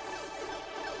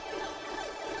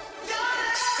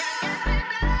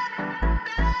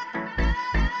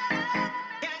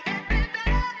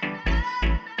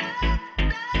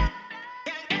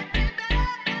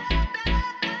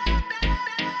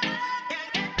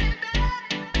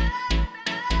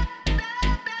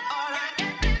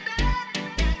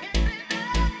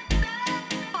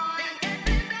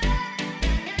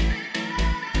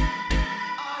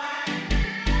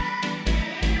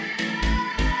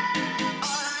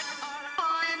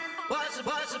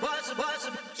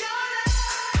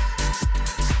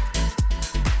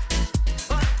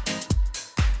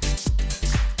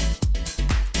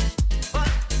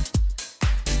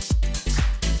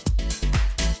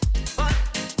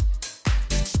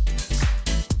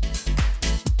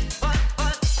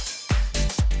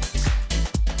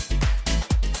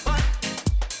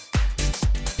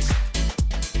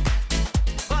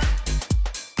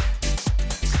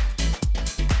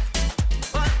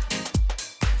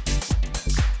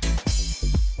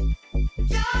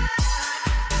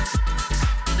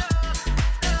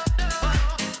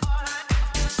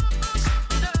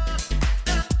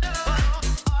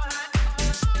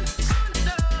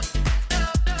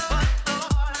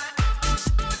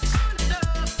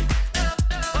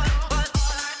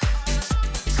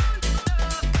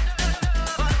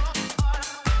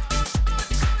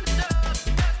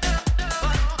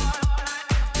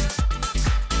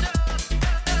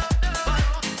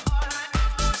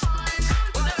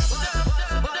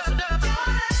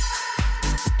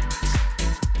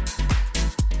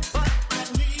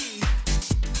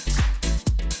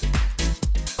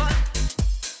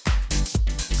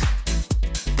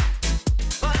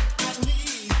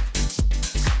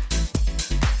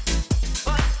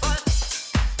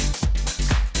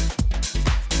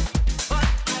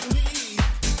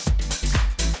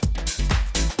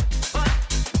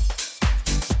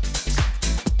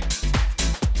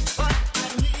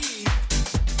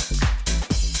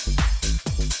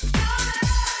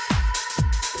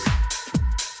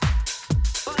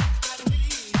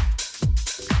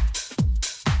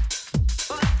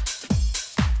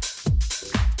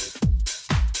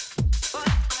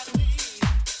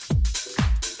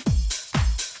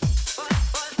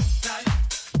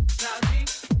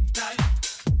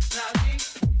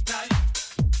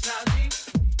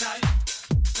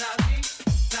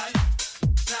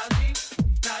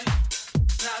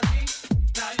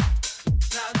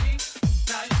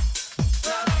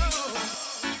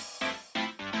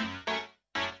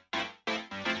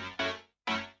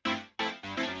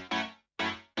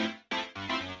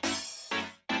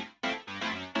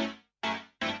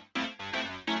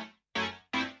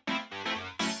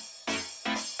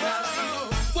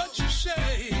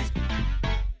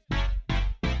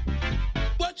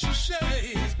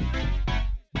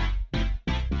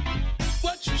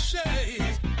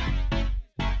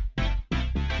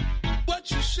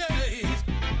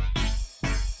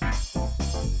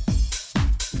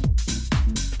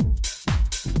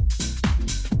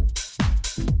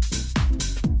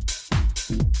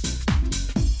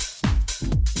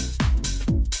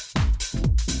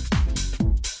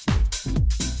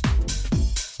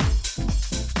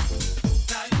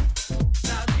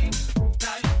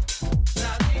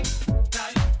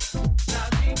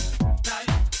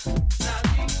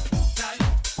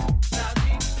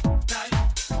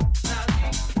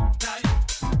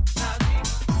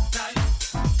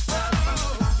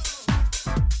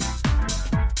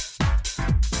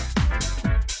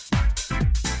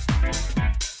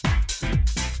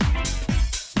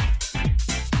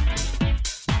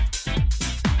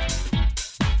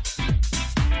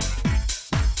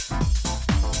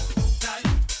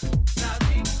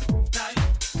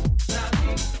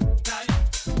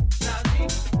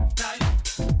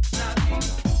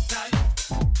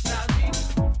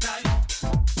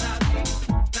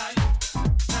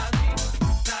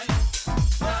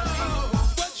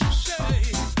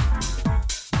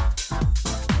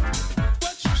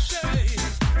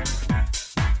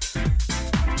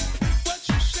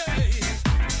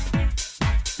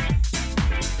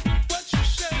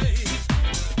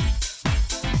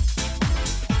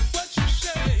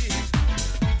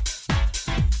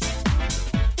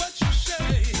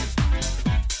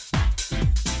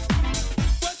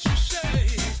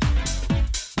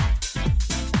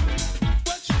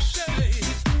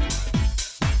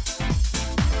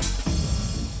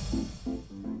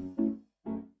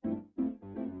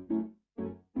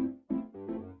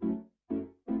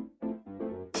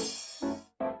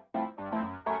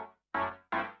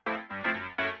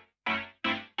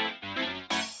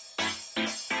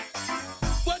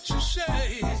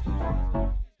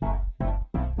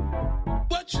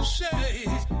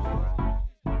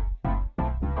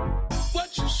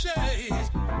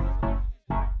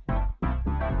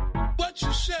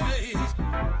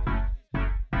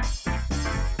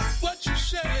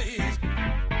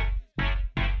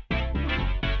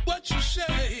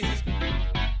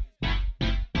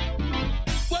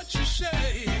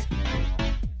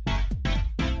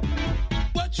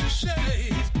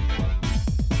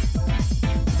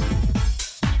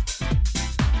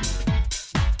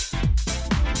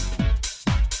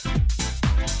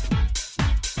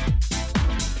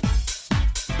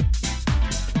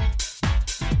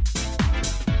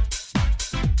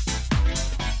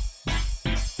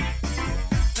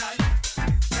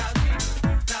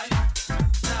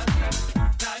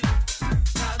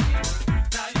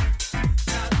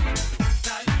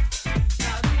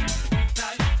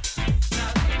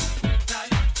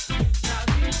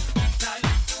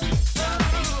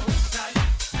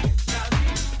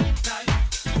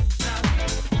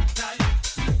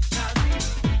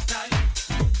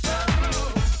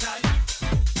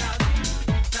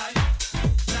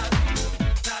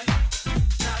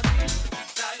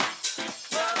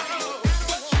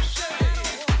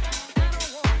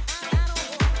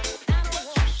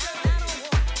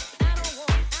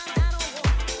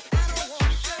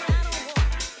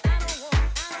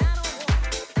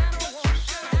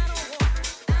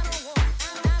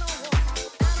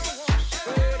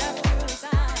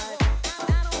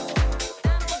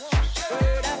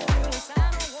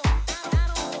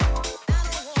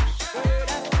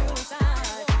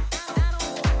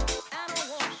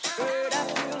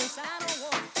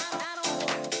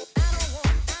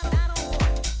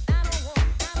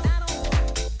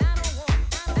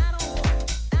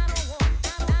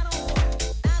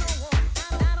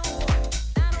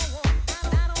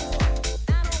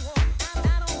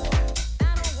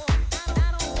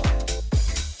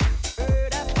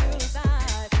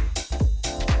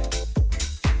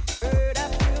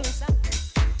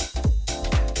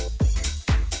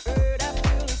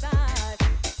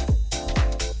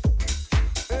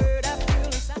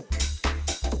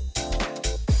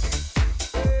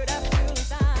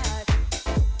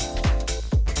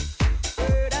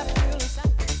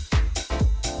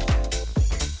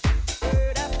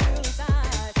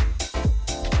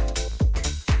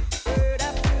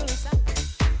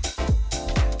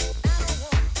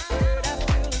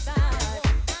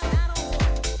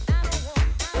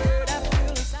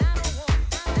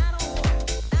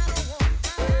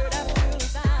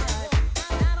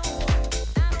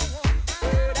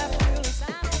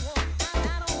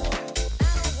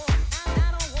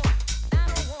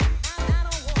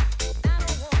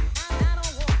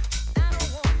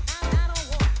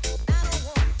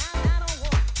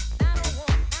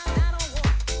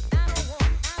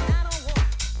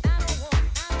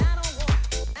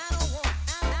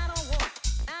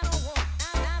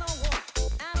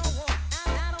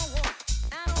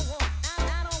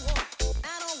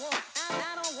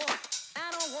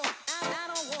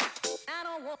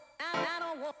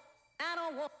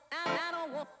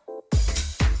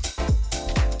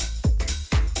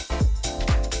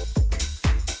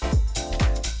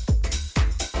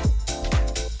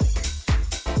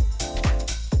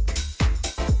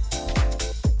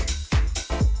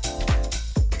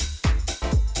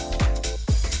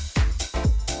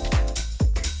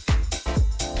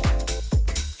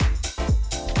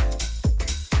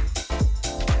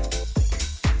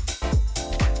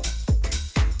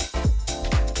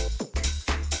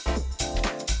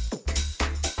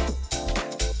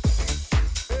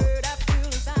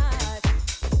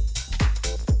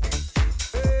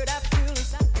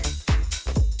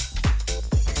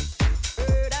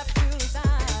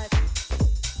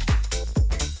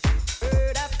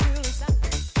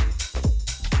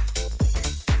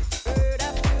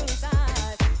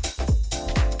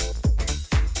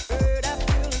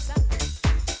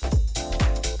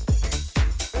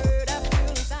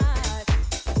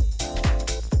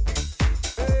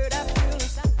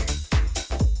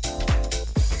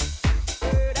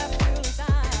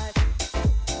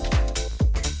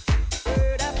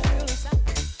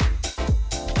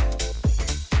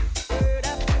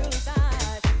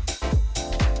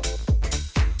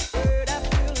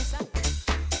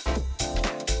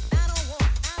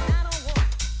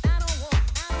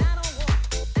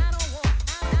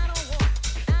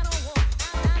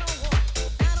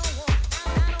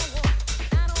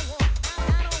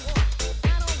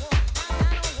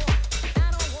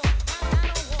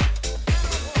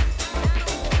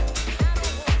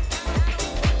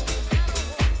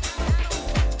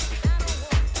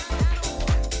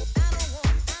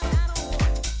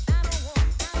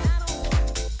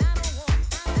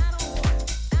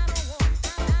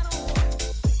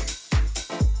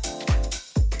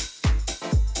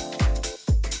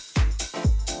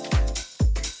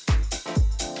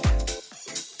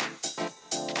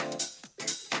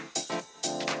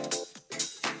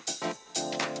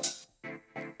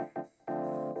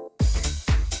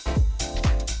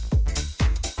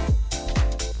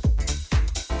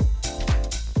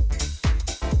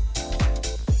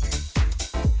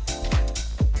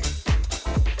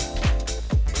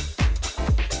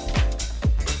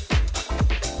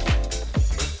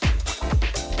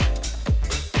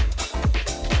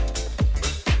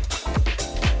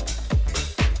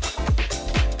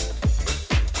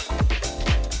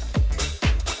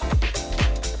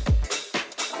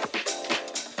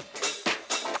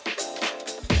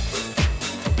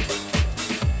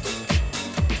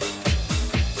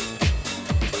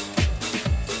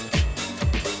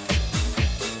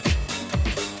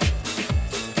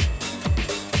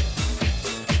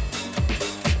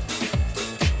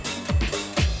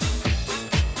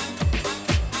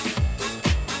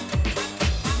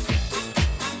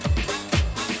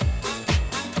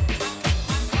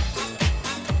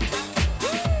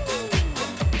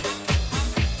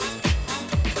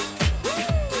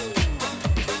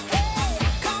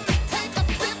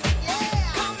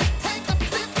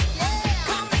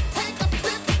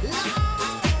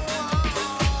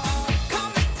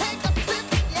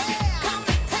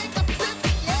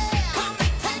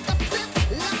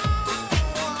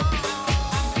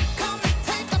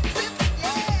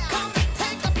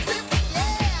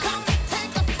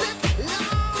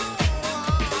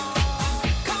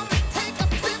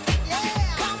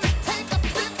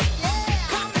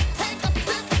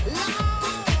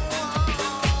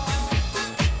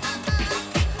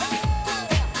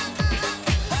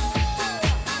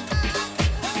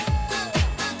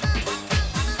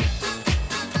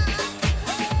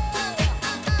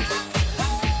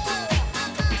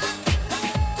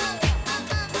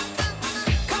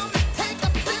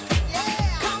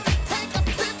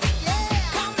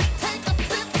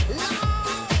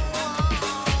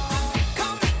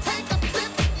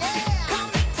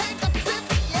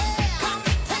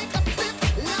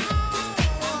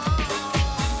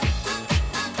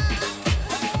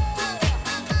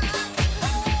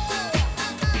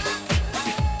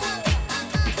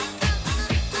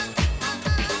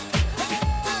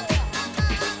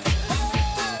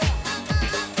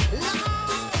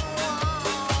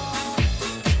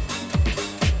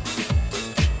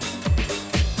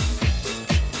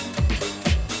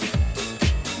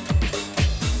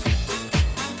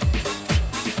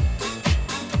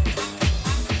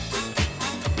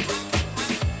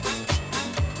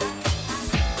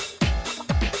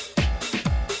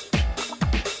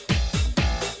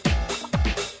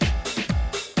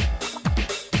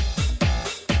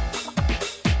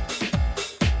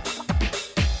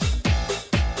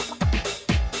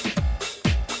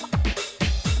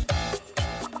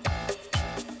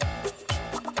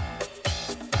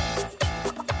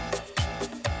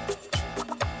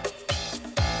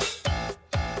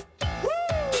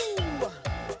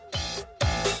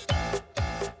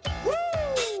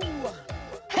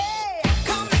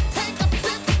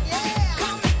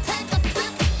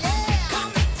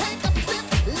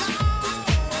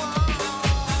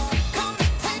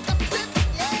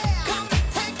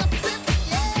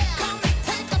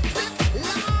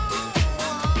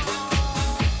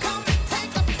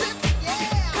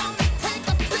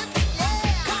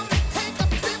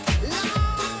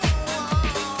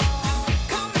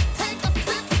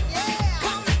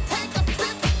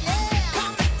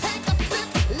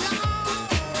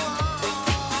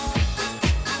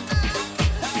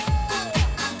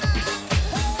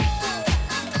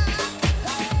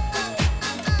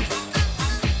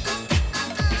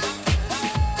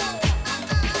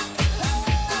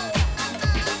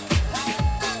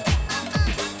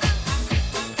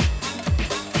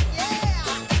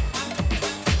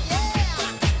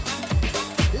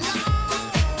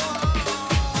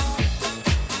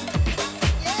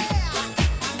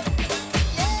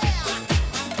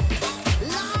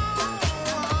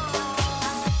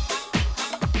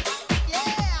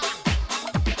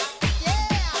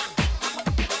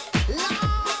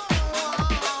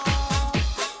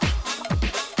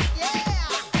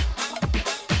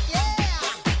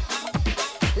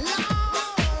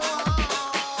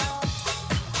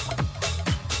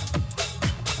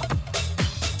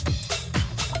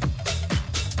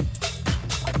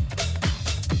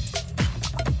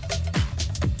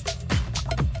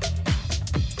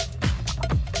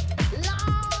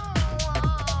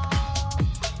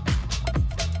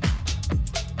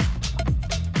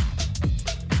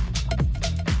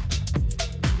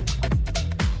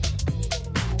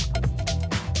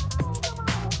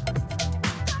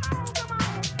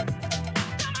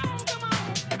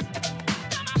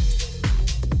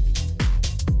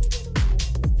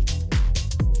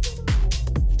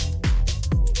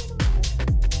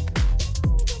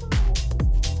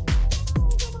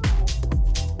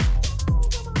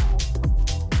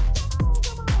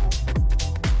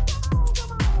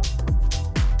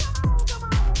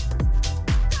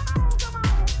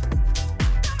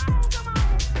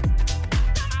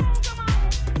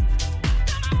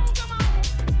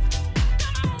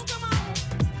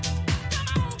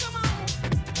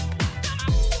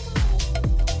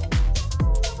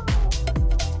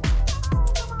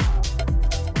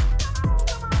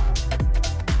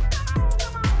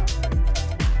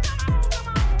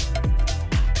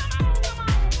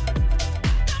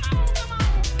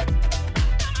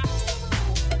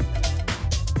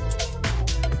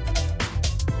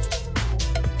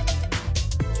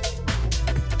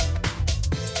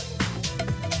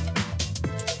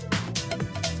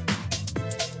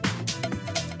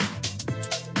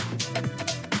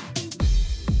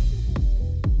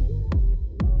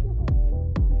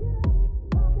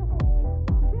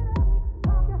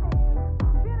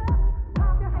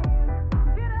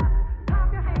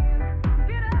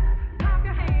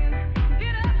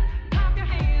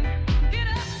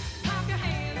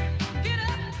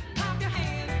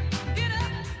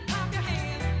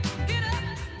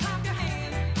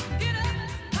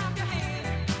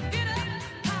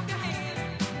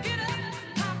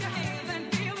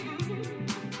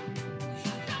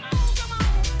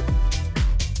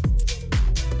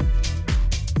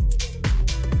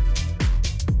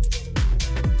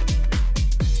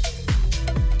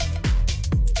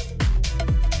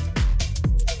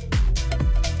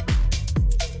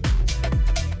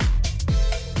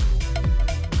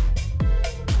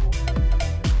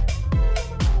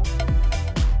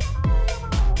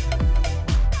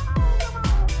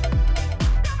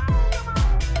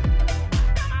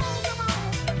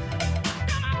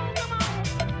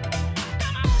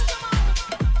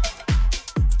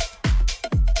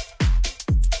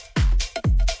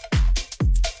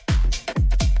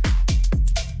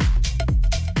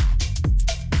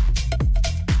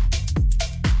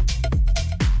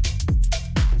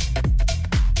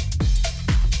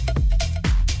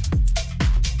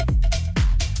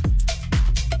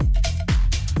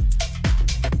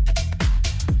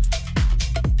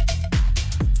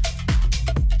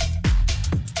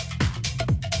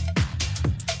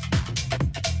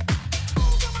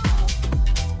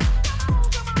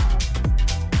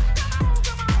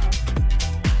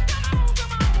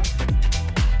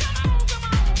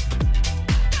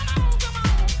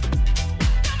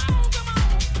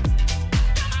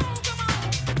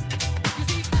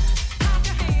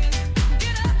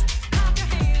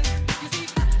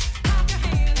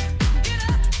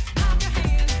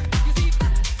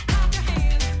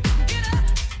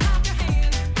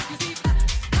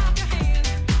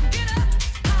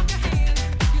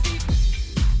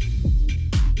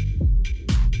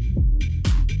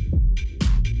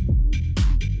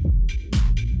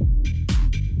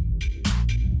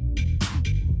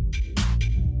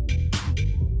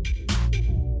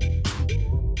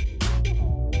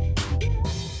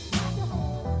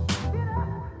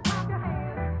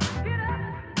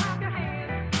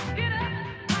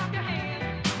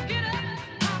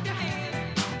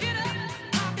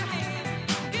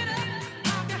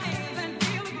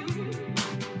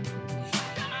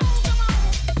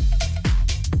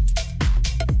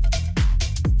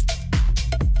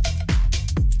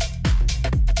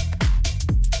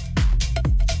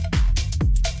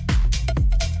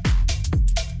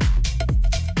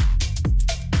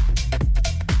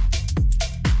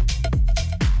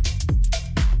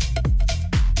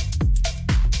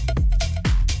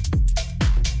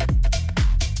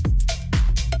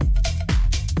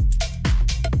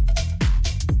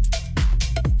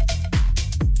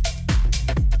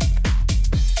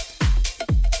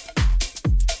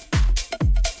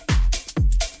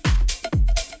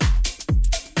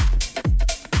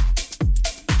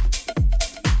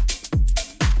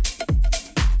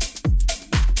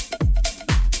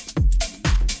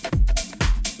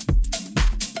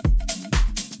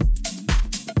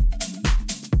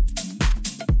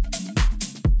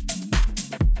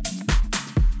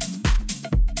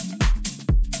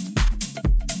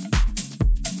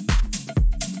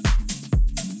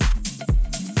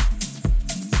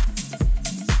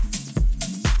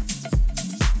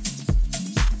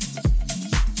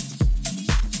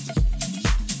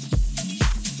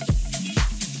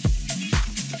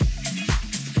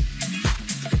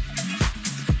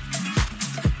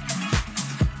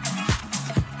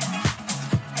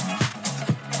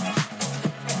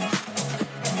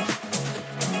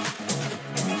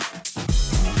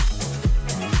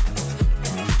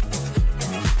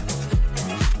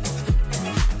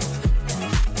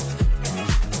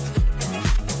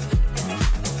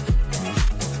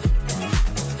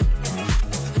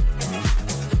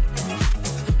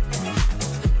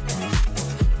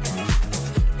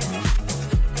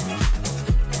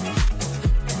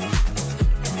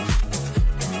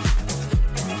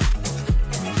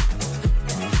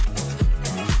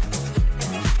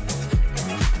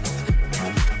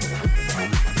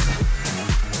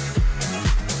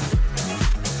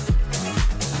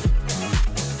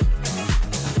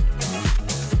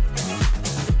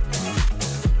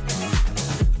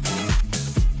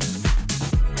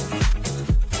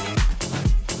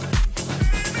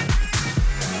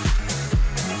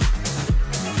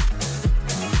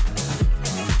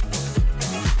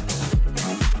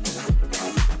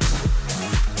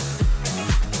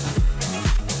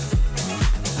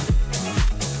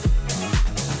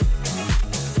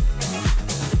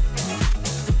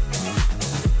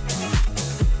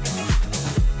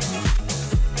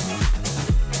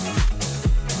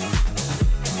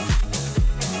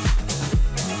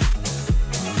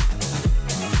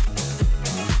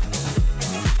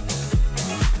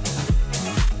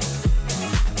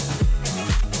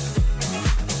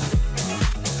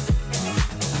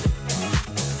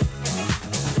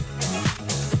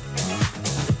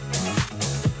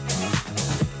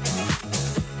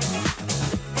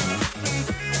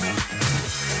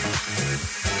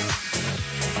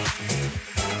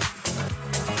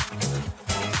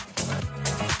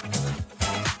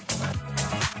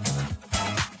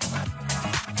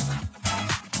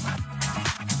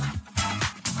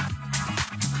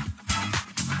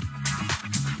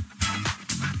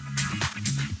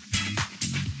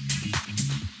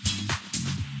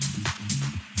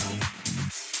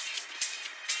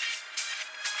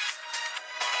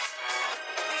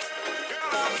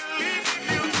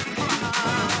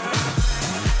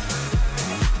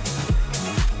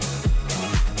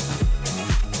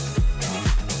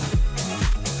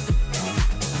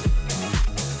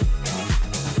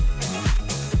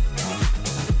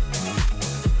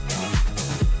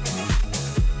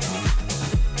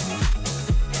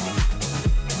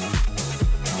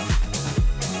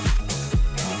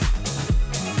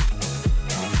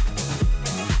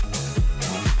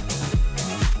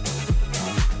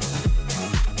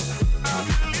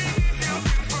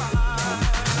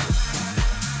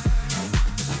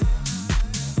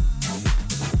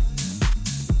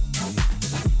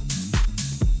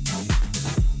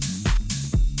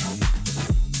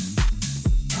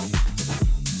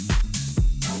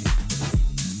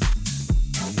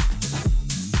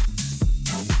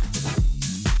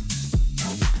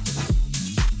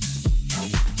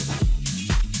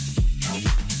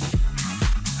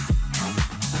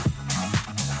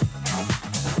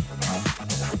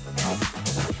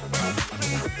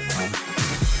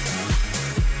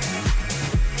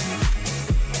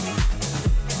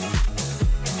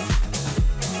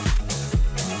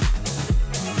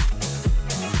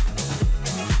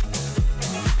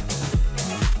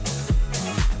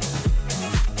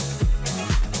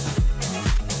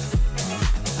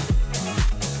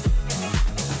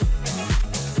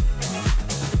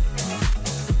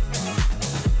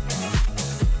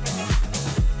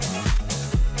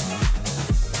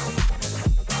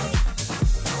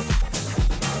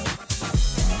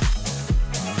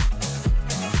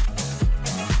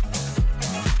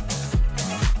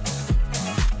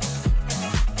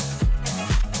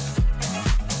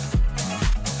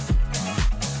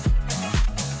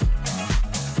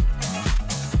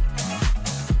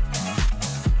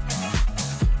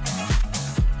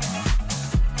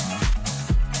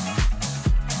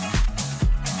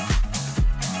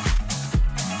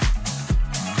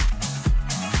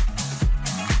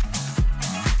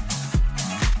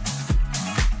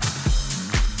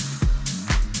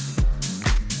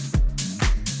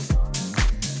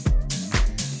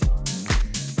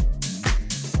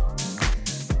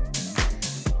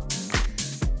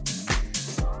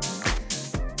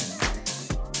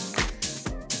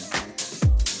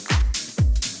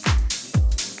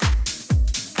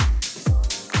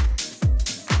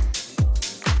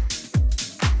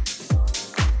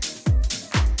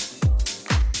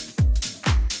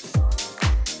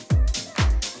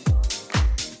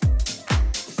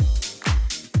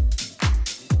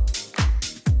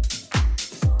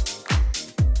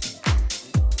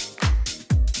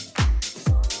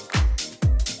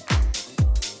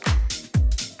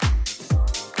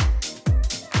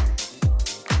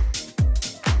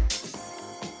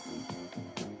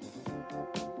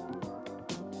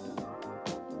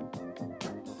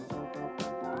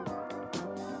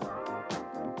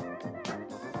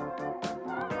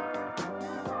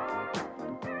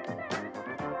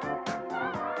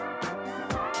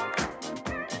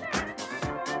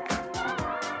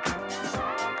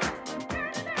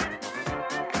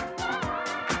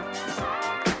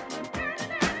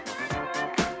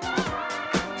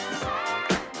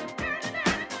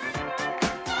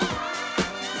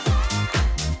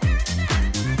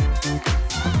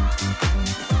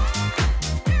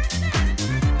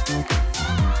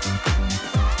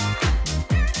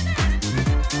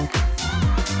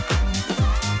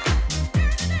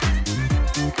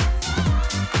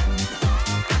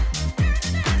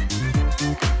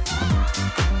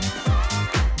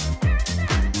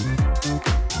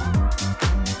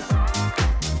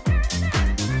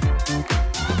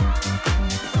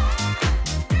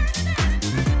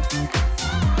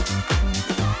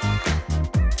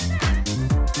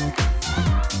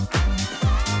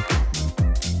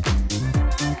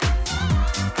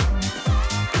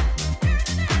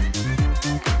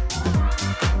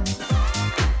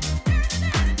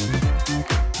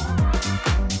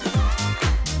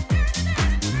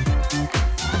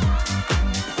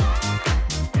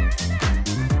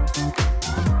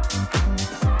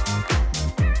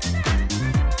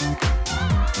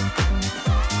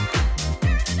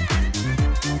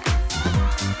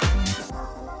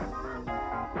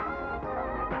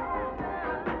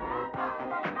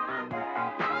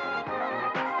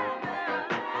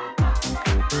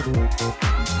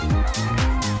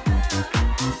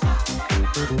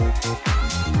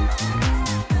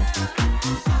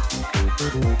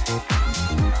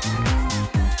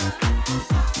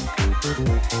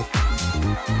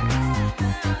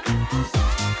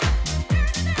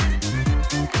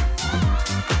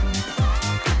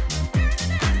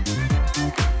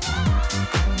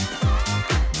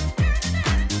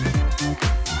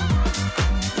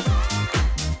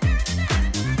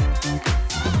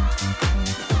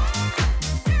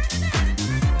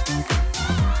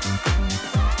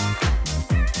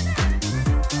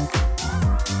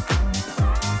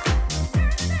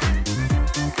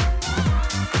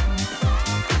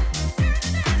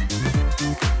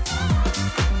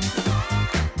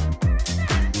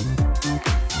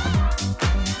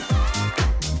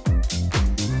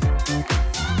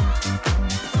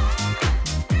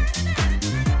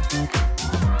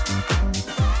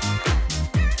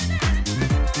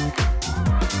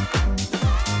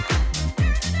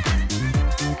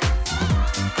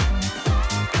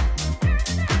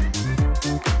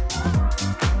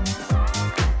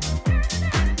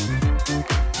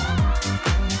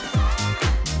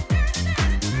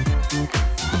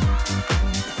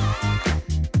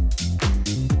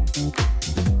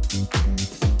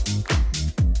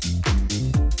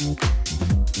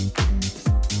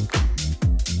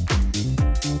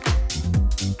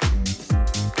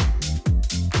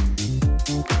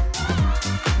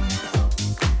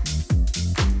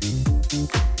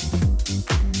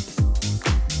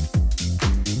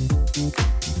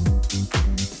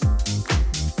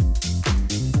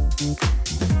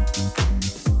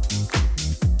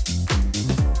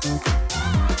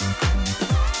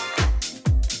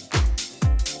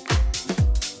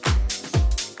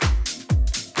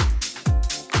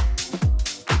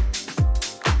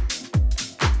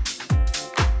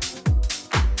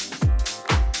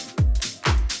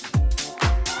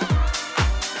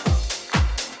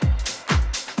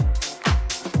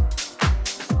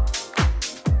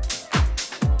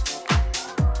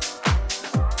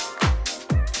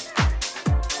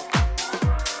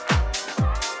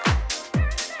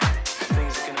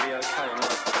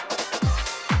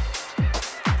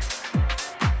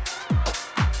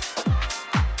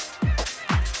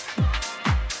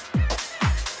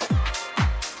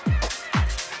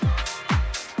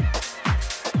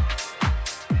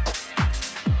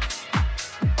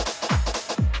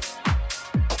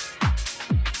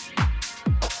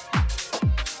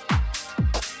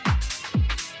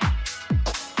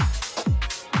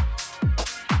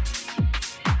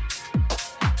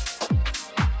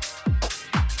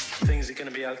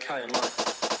 be okay in life.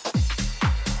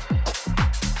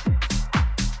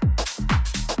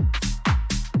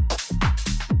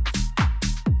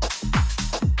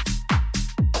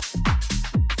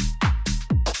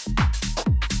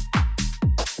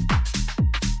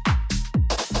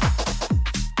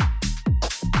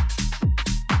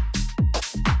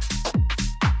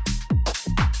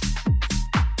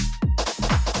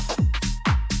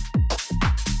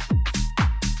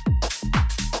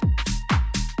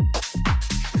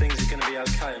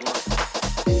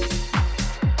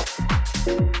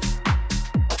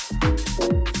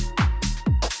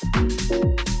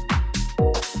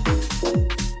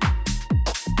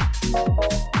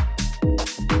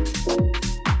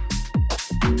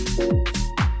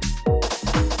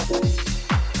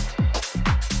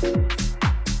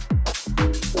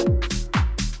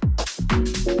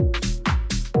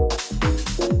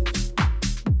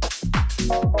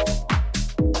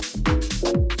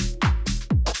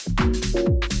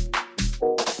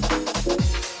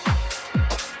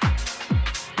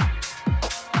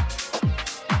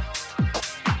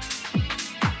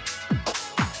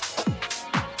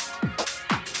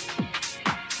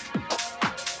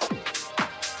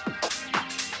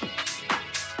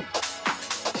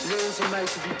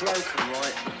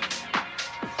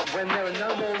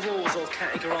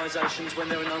 When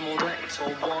there are no more blacks or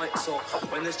whites, or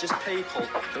when there's just people,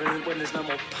 when there's no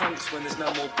more punks, when there's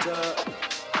no more dirt,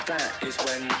 that is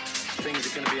when things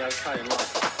are going to be okay in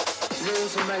life.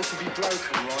 Rules are made to be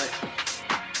broken, right?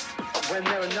 When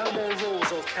there are no more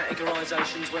rules or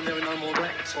categorisations, when there are no more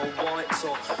blacks or whites,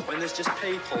 or when there's just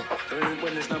people,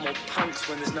 when there's no more punks,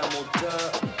 when there's no more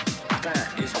dirt,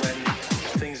 that is when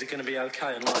things are going to be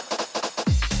okay in life.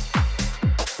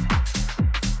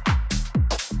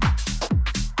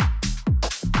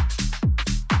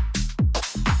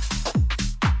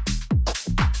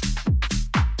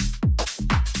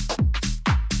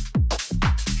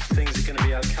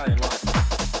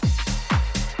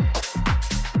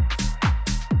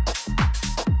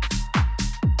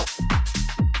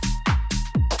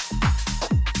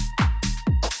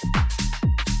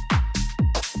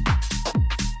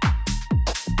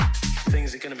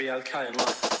 Okay in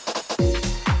life.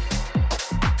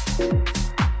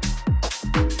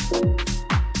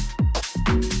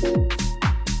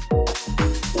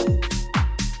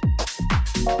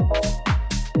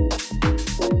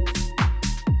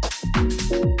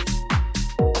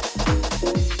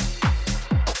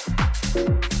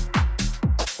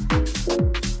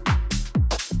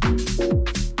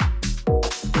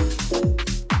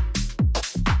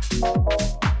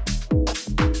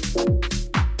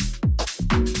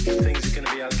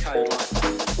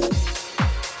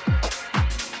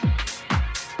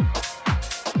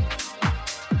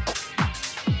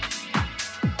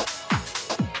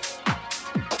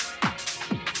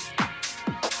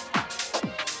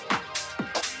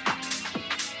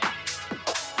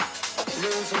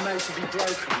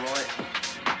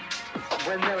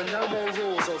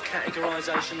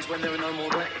 When there are no more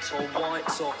blacks or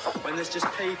whites, or when there's just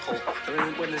people,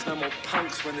 when there's no more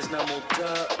punks, when there's no more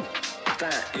dirt,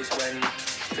 that is when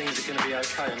things are going to be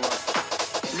okay in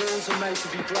life. Rules are made to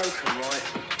be broken, right?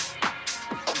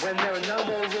 When there are no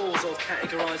more rules or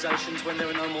categorisations, when there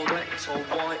are no more blacks or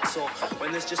whites, or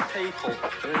when there's just people,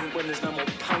 when there's no more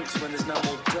punks, when there's no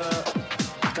more dirt,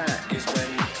 that is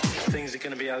when things are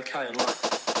going to be okay in life.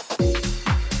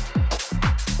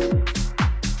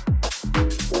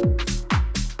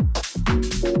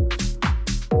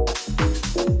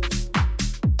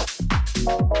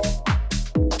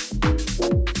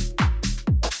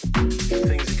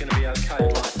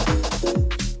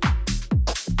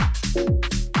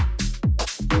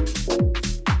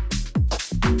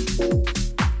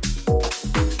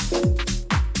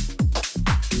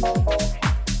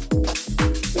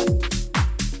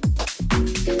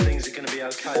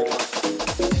 Okay,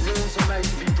 rules are made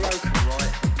to be broken.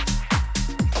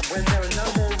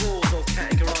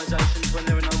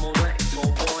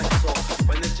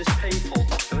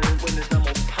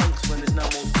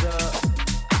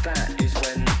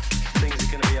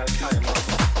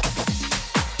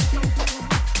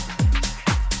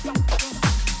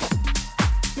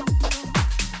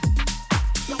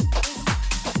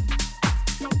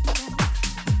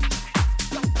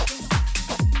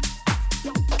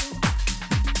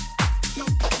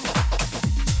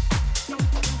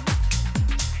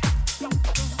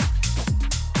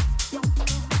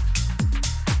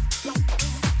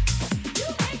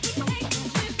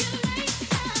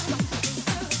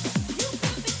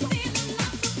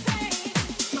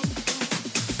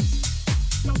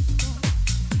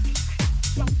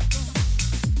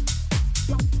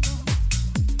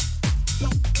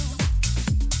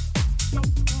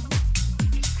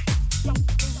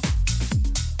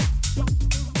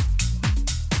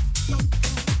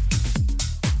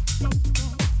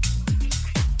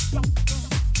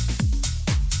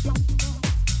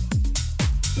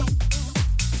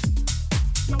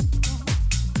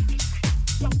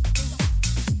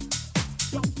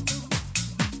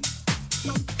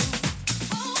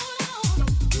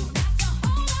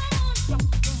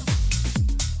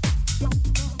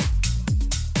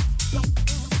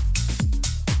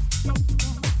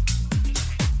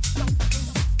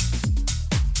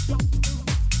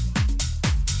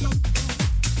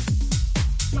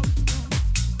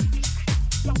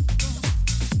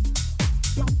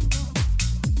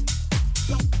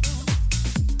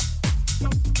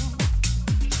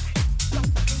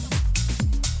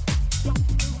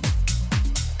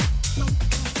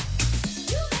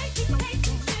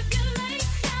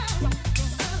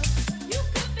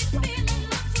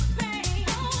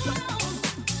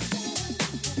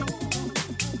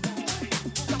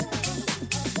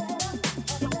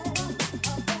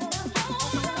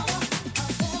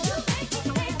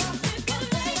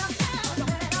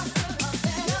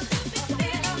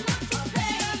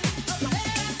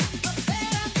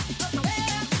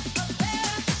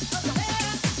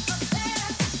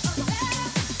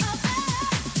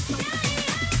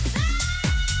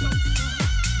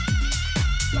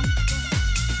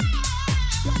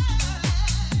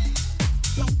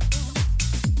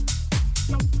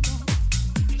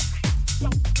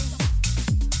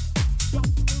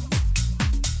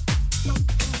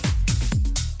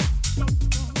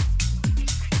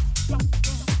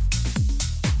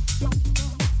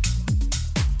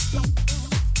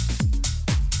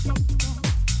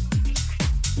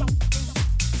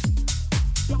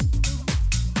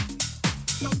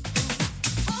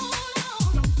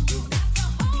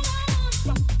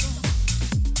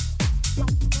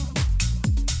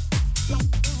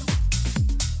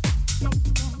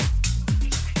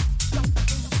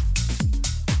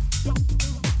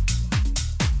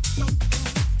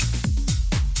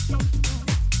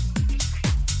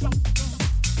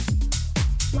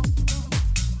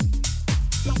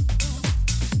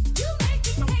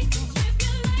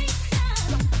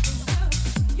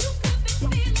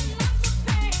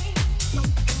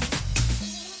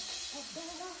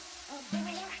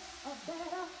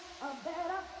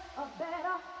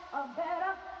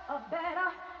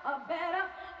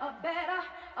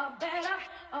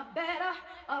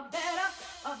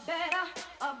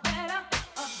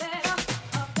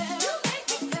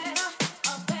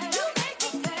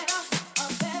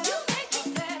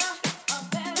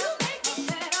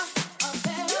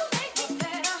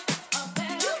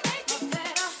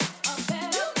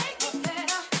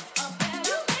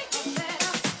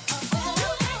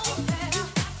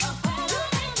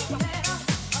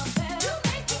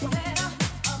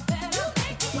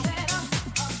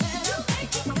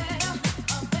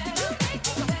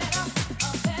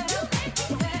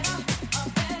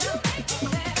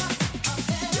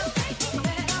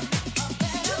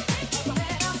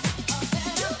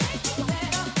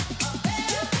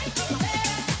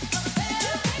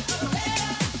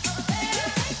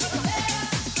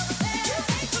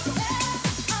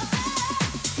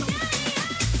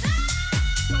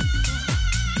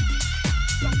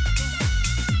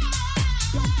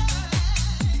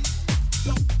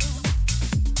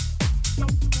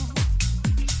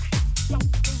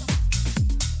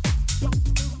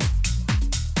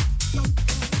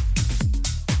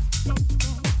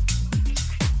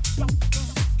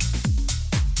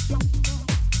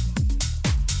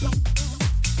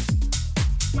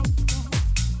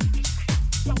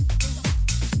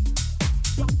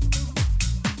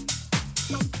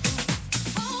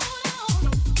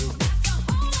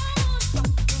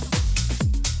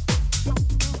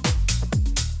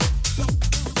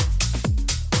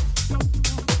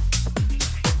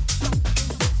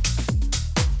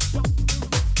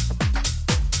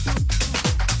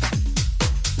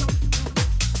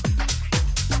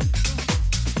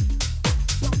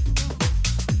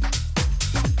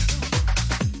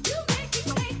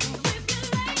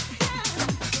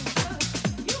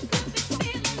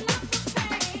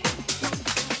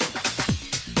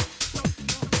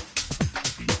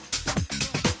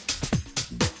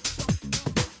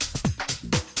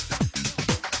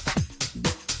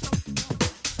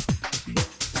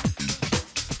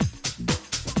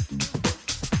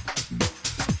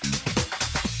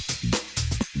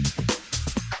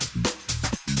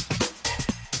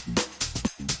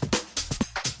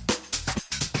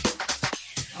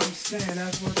 saying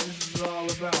that's what this is all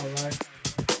about, right?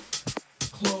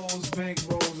 Clothes, bank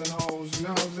rolls, and hoes, you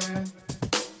know what I'm saying?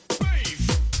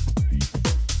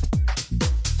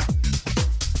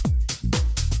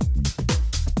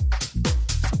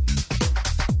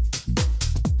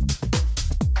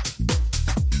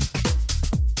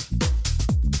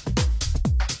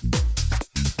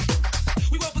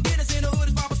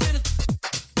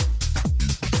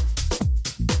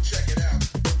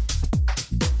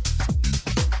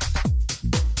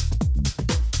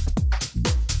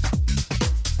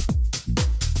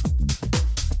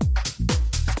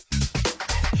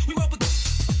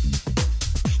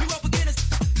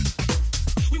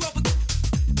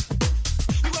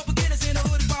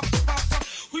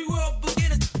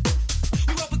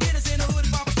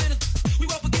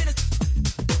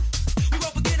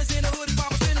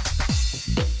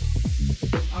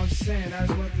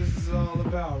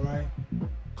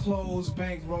 Clothes,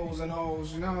 bank rolls, and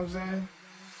hoes, you know what I'm saying?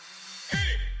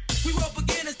 We were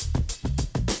beginners.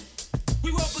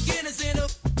 We were beginners in a.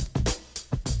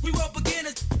 We were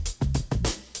beginners.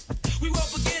 We were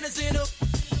beginners in a.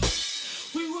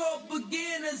 We were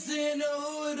beginners in the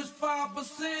hood as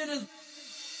 5%ers.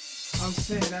 I'm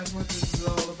saying that's what this is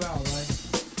all about, right?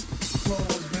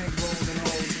 Clothes, bank rolls, and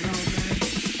hoes, you know what I'm saying?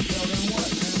 Yo, then what,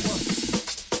 man, what?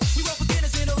 We were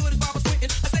beginners in the hood as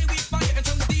 5%ers. I say we fire and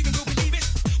turn the demon, will believe it.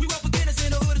 We were beginners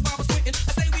in the hood as 5%ers.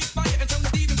 I say we fire and turn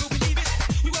the demon, will believe it.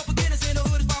 We were beginners in the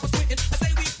hood as 5%ers. I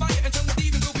say we fire and turn the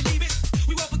demon, will believe it.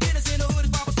 We were beginners in the hood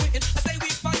as 5%ers. I say we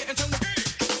fire and turn the.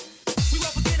 We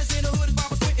were beginners in the hood as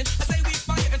 5%ers. I say we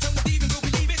fire and turn the demon, will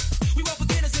believe it. We were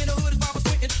beginners in the hood as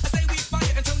 5%ers. I say we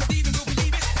fire and turn the demon, will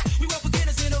believe it. We were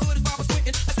beginners in the hood as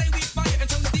 5%ers. I say we fire and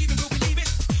turn the demon, will believe it.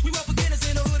 We were beginners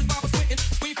in the hood as 5%ers.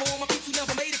 We for all my people who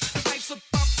never made it. The life's a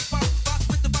pop, pop, pop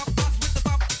with the pop, pop with the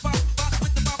pop, pop, pop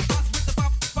with the pop, pop with the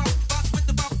pop, pop, pop with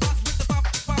the pop, pop with the pop,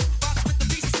 pop, pop with the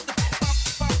pieces with the pop,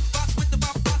 pop, pop with the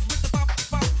pop, pop with the pop,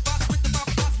 pop, pop with the pop,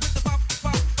 pop with the pop,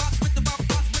 pop, pop with the pop,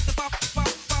 pop with the pop,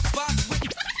 pop, pop, pop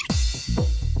with.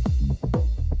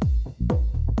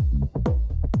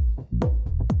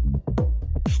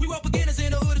 We were beginners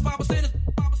in the hood as 5%ers.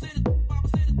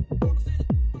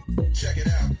 Check it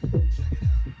out.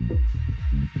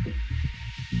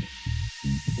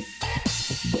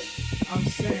 I'm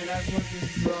saying that's what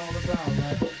this is all about,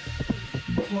 right?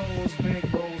 Clothes,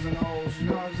 bank rolls, and hoes, you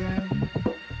know what I'm saying?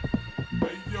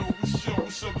 Hey yo, what's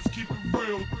up? Let's keep it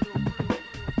real.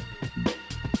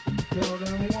 Yo,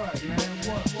 then what, man?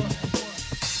 What?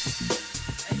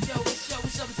 Hey yo, what's up?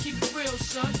 Let's keep it real,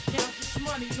 son. Count this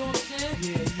money, you know what I'm saying?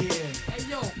 Yeah. Hey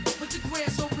yo, put the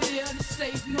grants over there in the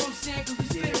safe, you know what I'm saying? Cause we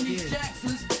spitting these Yeah.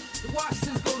 Jacksons. The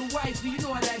Washingtons go to wifey, you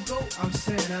know how that go. I'm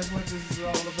saying that's what this is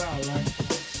all about, right?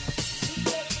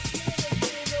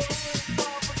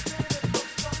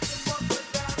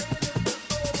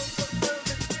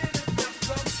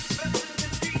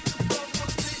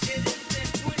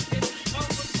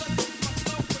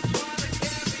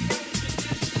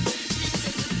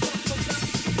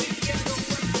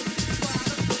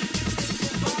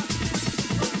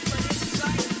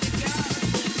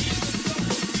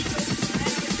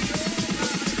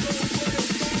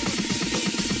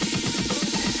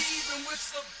 Even with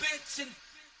some bitchin'.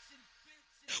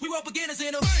 We were beginners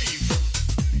in a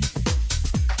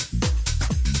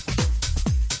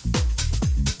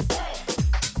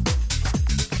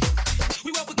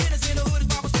We were beginners in the hood as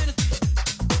 5%ers.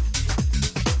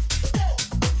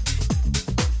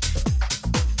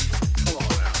 Come on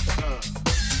now.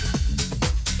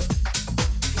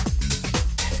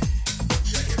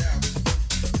 Check it out.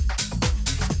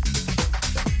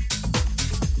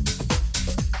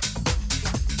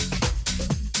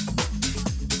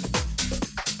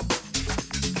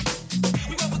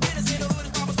 We were beginners in the hood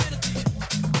as 5%ers.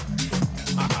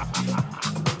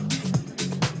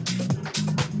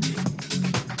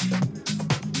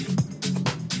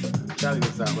 Charlie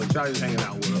gets out, but Charlie's hanging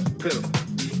out with us. Pitiful.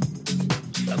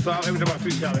 That's all. Every time I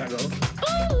see Charlie, I go,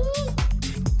 ooh.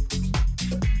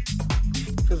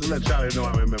 Just to let Charlie know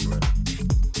I remember it.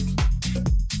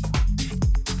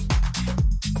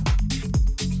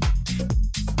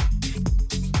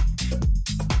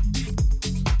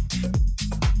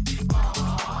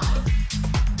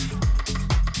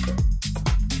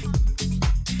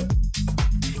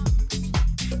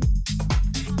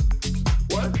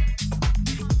 What?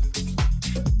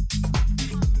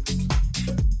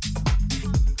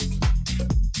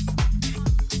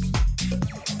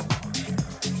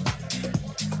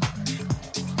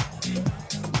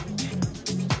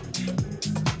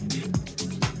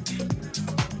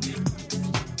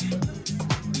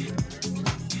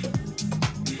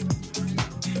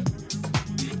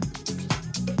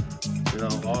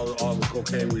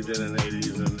 cocaine we did in the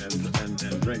 80s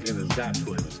and drinking has got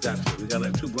to it. It's got to it. We got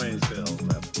like 2 brain cells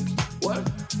left. What?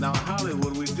 Now, in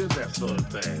Hollywood, we did that sort of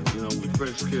thing. You know, we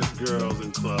first kissed girls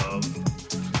in clubs.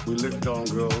 We licked on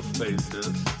girls'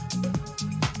 faces.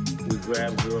 We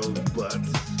grabbed girls'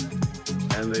 butts.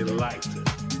 And they liked it.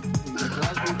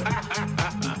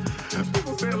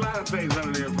 People say a lot of things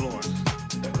under the influence.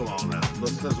 Come on now.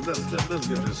 Let's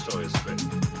get this story straight.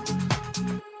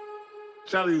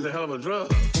 Charlie's a hell of a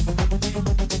drug.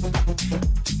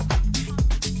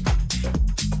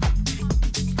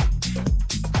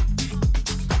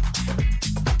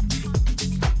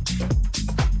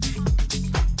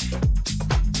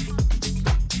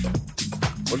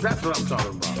 Well, that's what I'm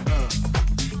talking about.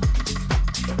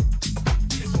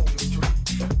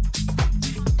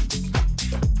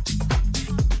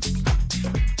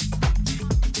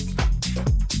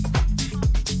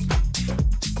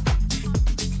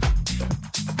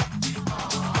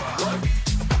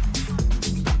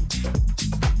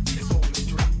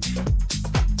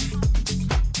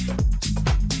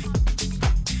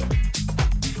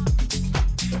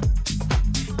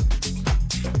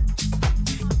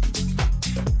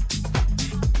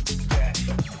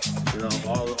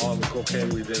 Cocaine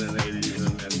we did in the 80s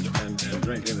and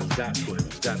drinking has got to it.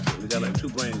 It's got to it. We got like 2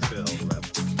 brain cells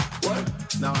left. What?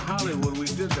 Now, in Hollywood, we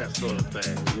did that sort of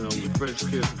thing. You know, we first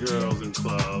kissed girls in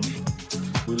clubs.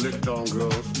 We licked on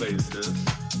girls' faces.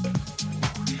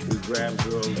 We grabbed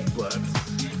girls' butts.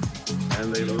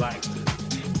 And they liked it.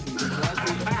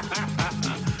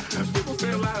 People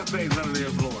say a lot of things under the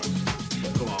influence.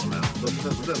 Come on now. Let's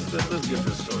get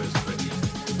this story straight.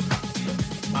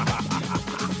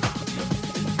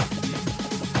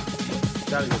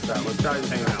 Charlie gets out. When Charlie's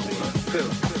hanging out with us.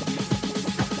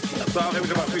 That's all. Every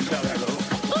time I see Charlie, I go,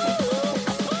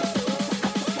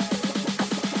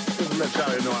 just let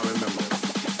Charlie know I remember.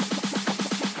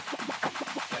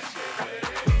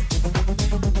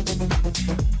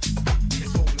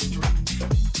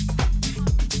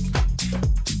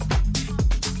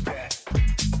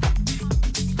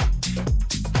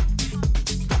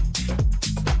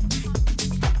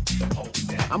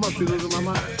 I must be losing my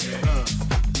mind.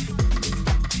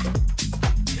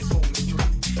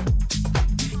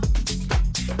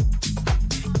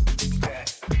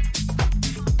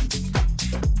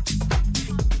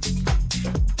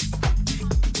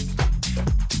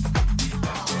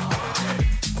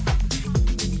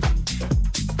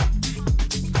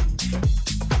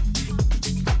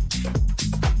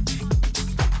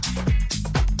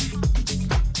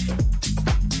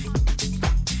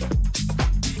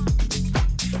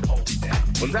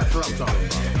 Well, that's what I'm talking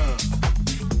about.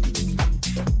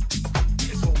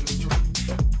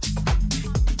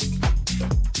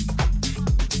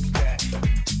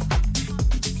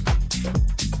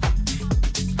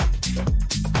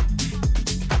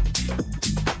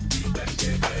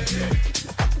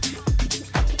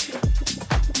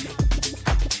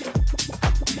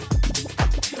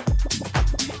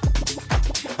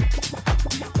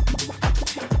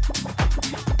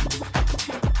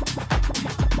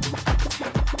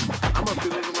 I'm up to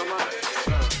losing my mind.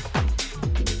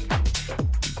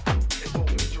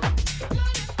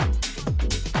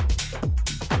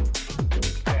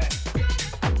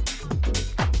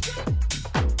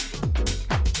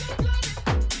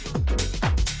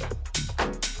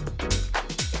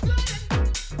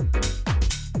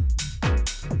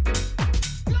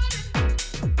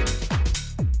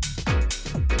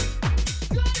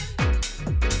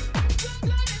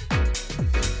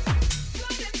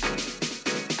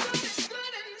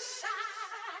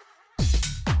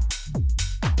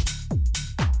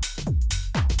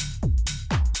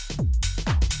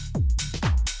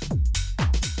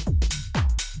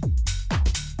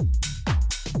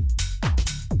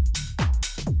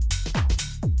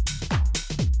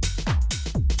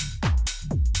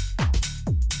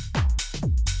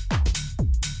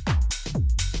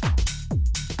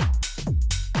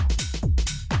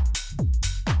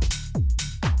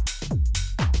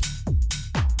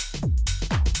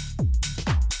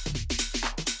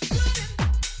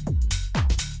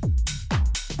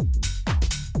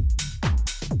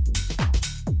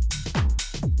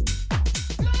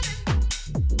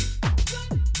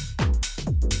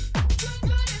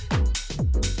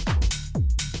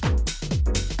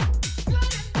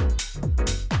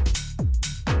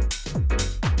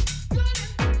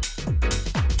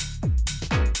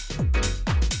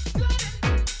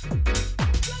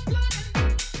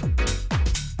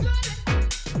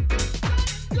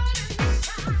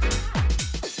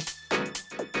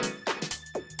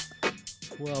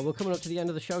 Well, we're coming up to the end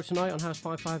of the show tonight on House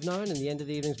 559 and the end of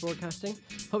the evening's broadcasting.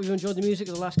 Hope you've enjoyed the music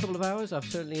of the last couple of hours. I've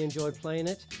certainly enjoyed playing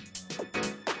it.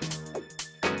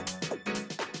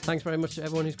 Thanks very much to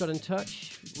everyone who's got in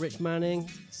touch. Rich Manning,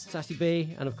 Sassy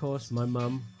B, and of course my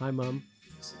mum. Hi mum.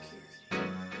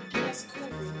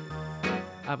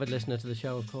 Avid listener to the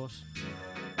show, of course.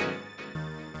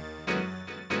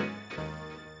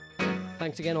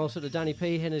 Thanks again also to Danny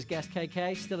P and his guest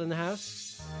KK, still in the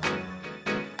house.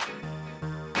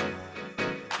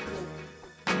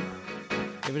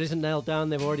 If it isn't nailed down,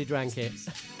 they've already drank it.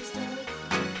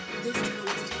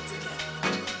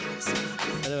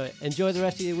 Anyway, enjoy the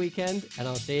rest of your weekend, and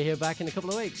I'll see you here back in a couple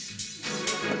of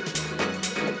weeks.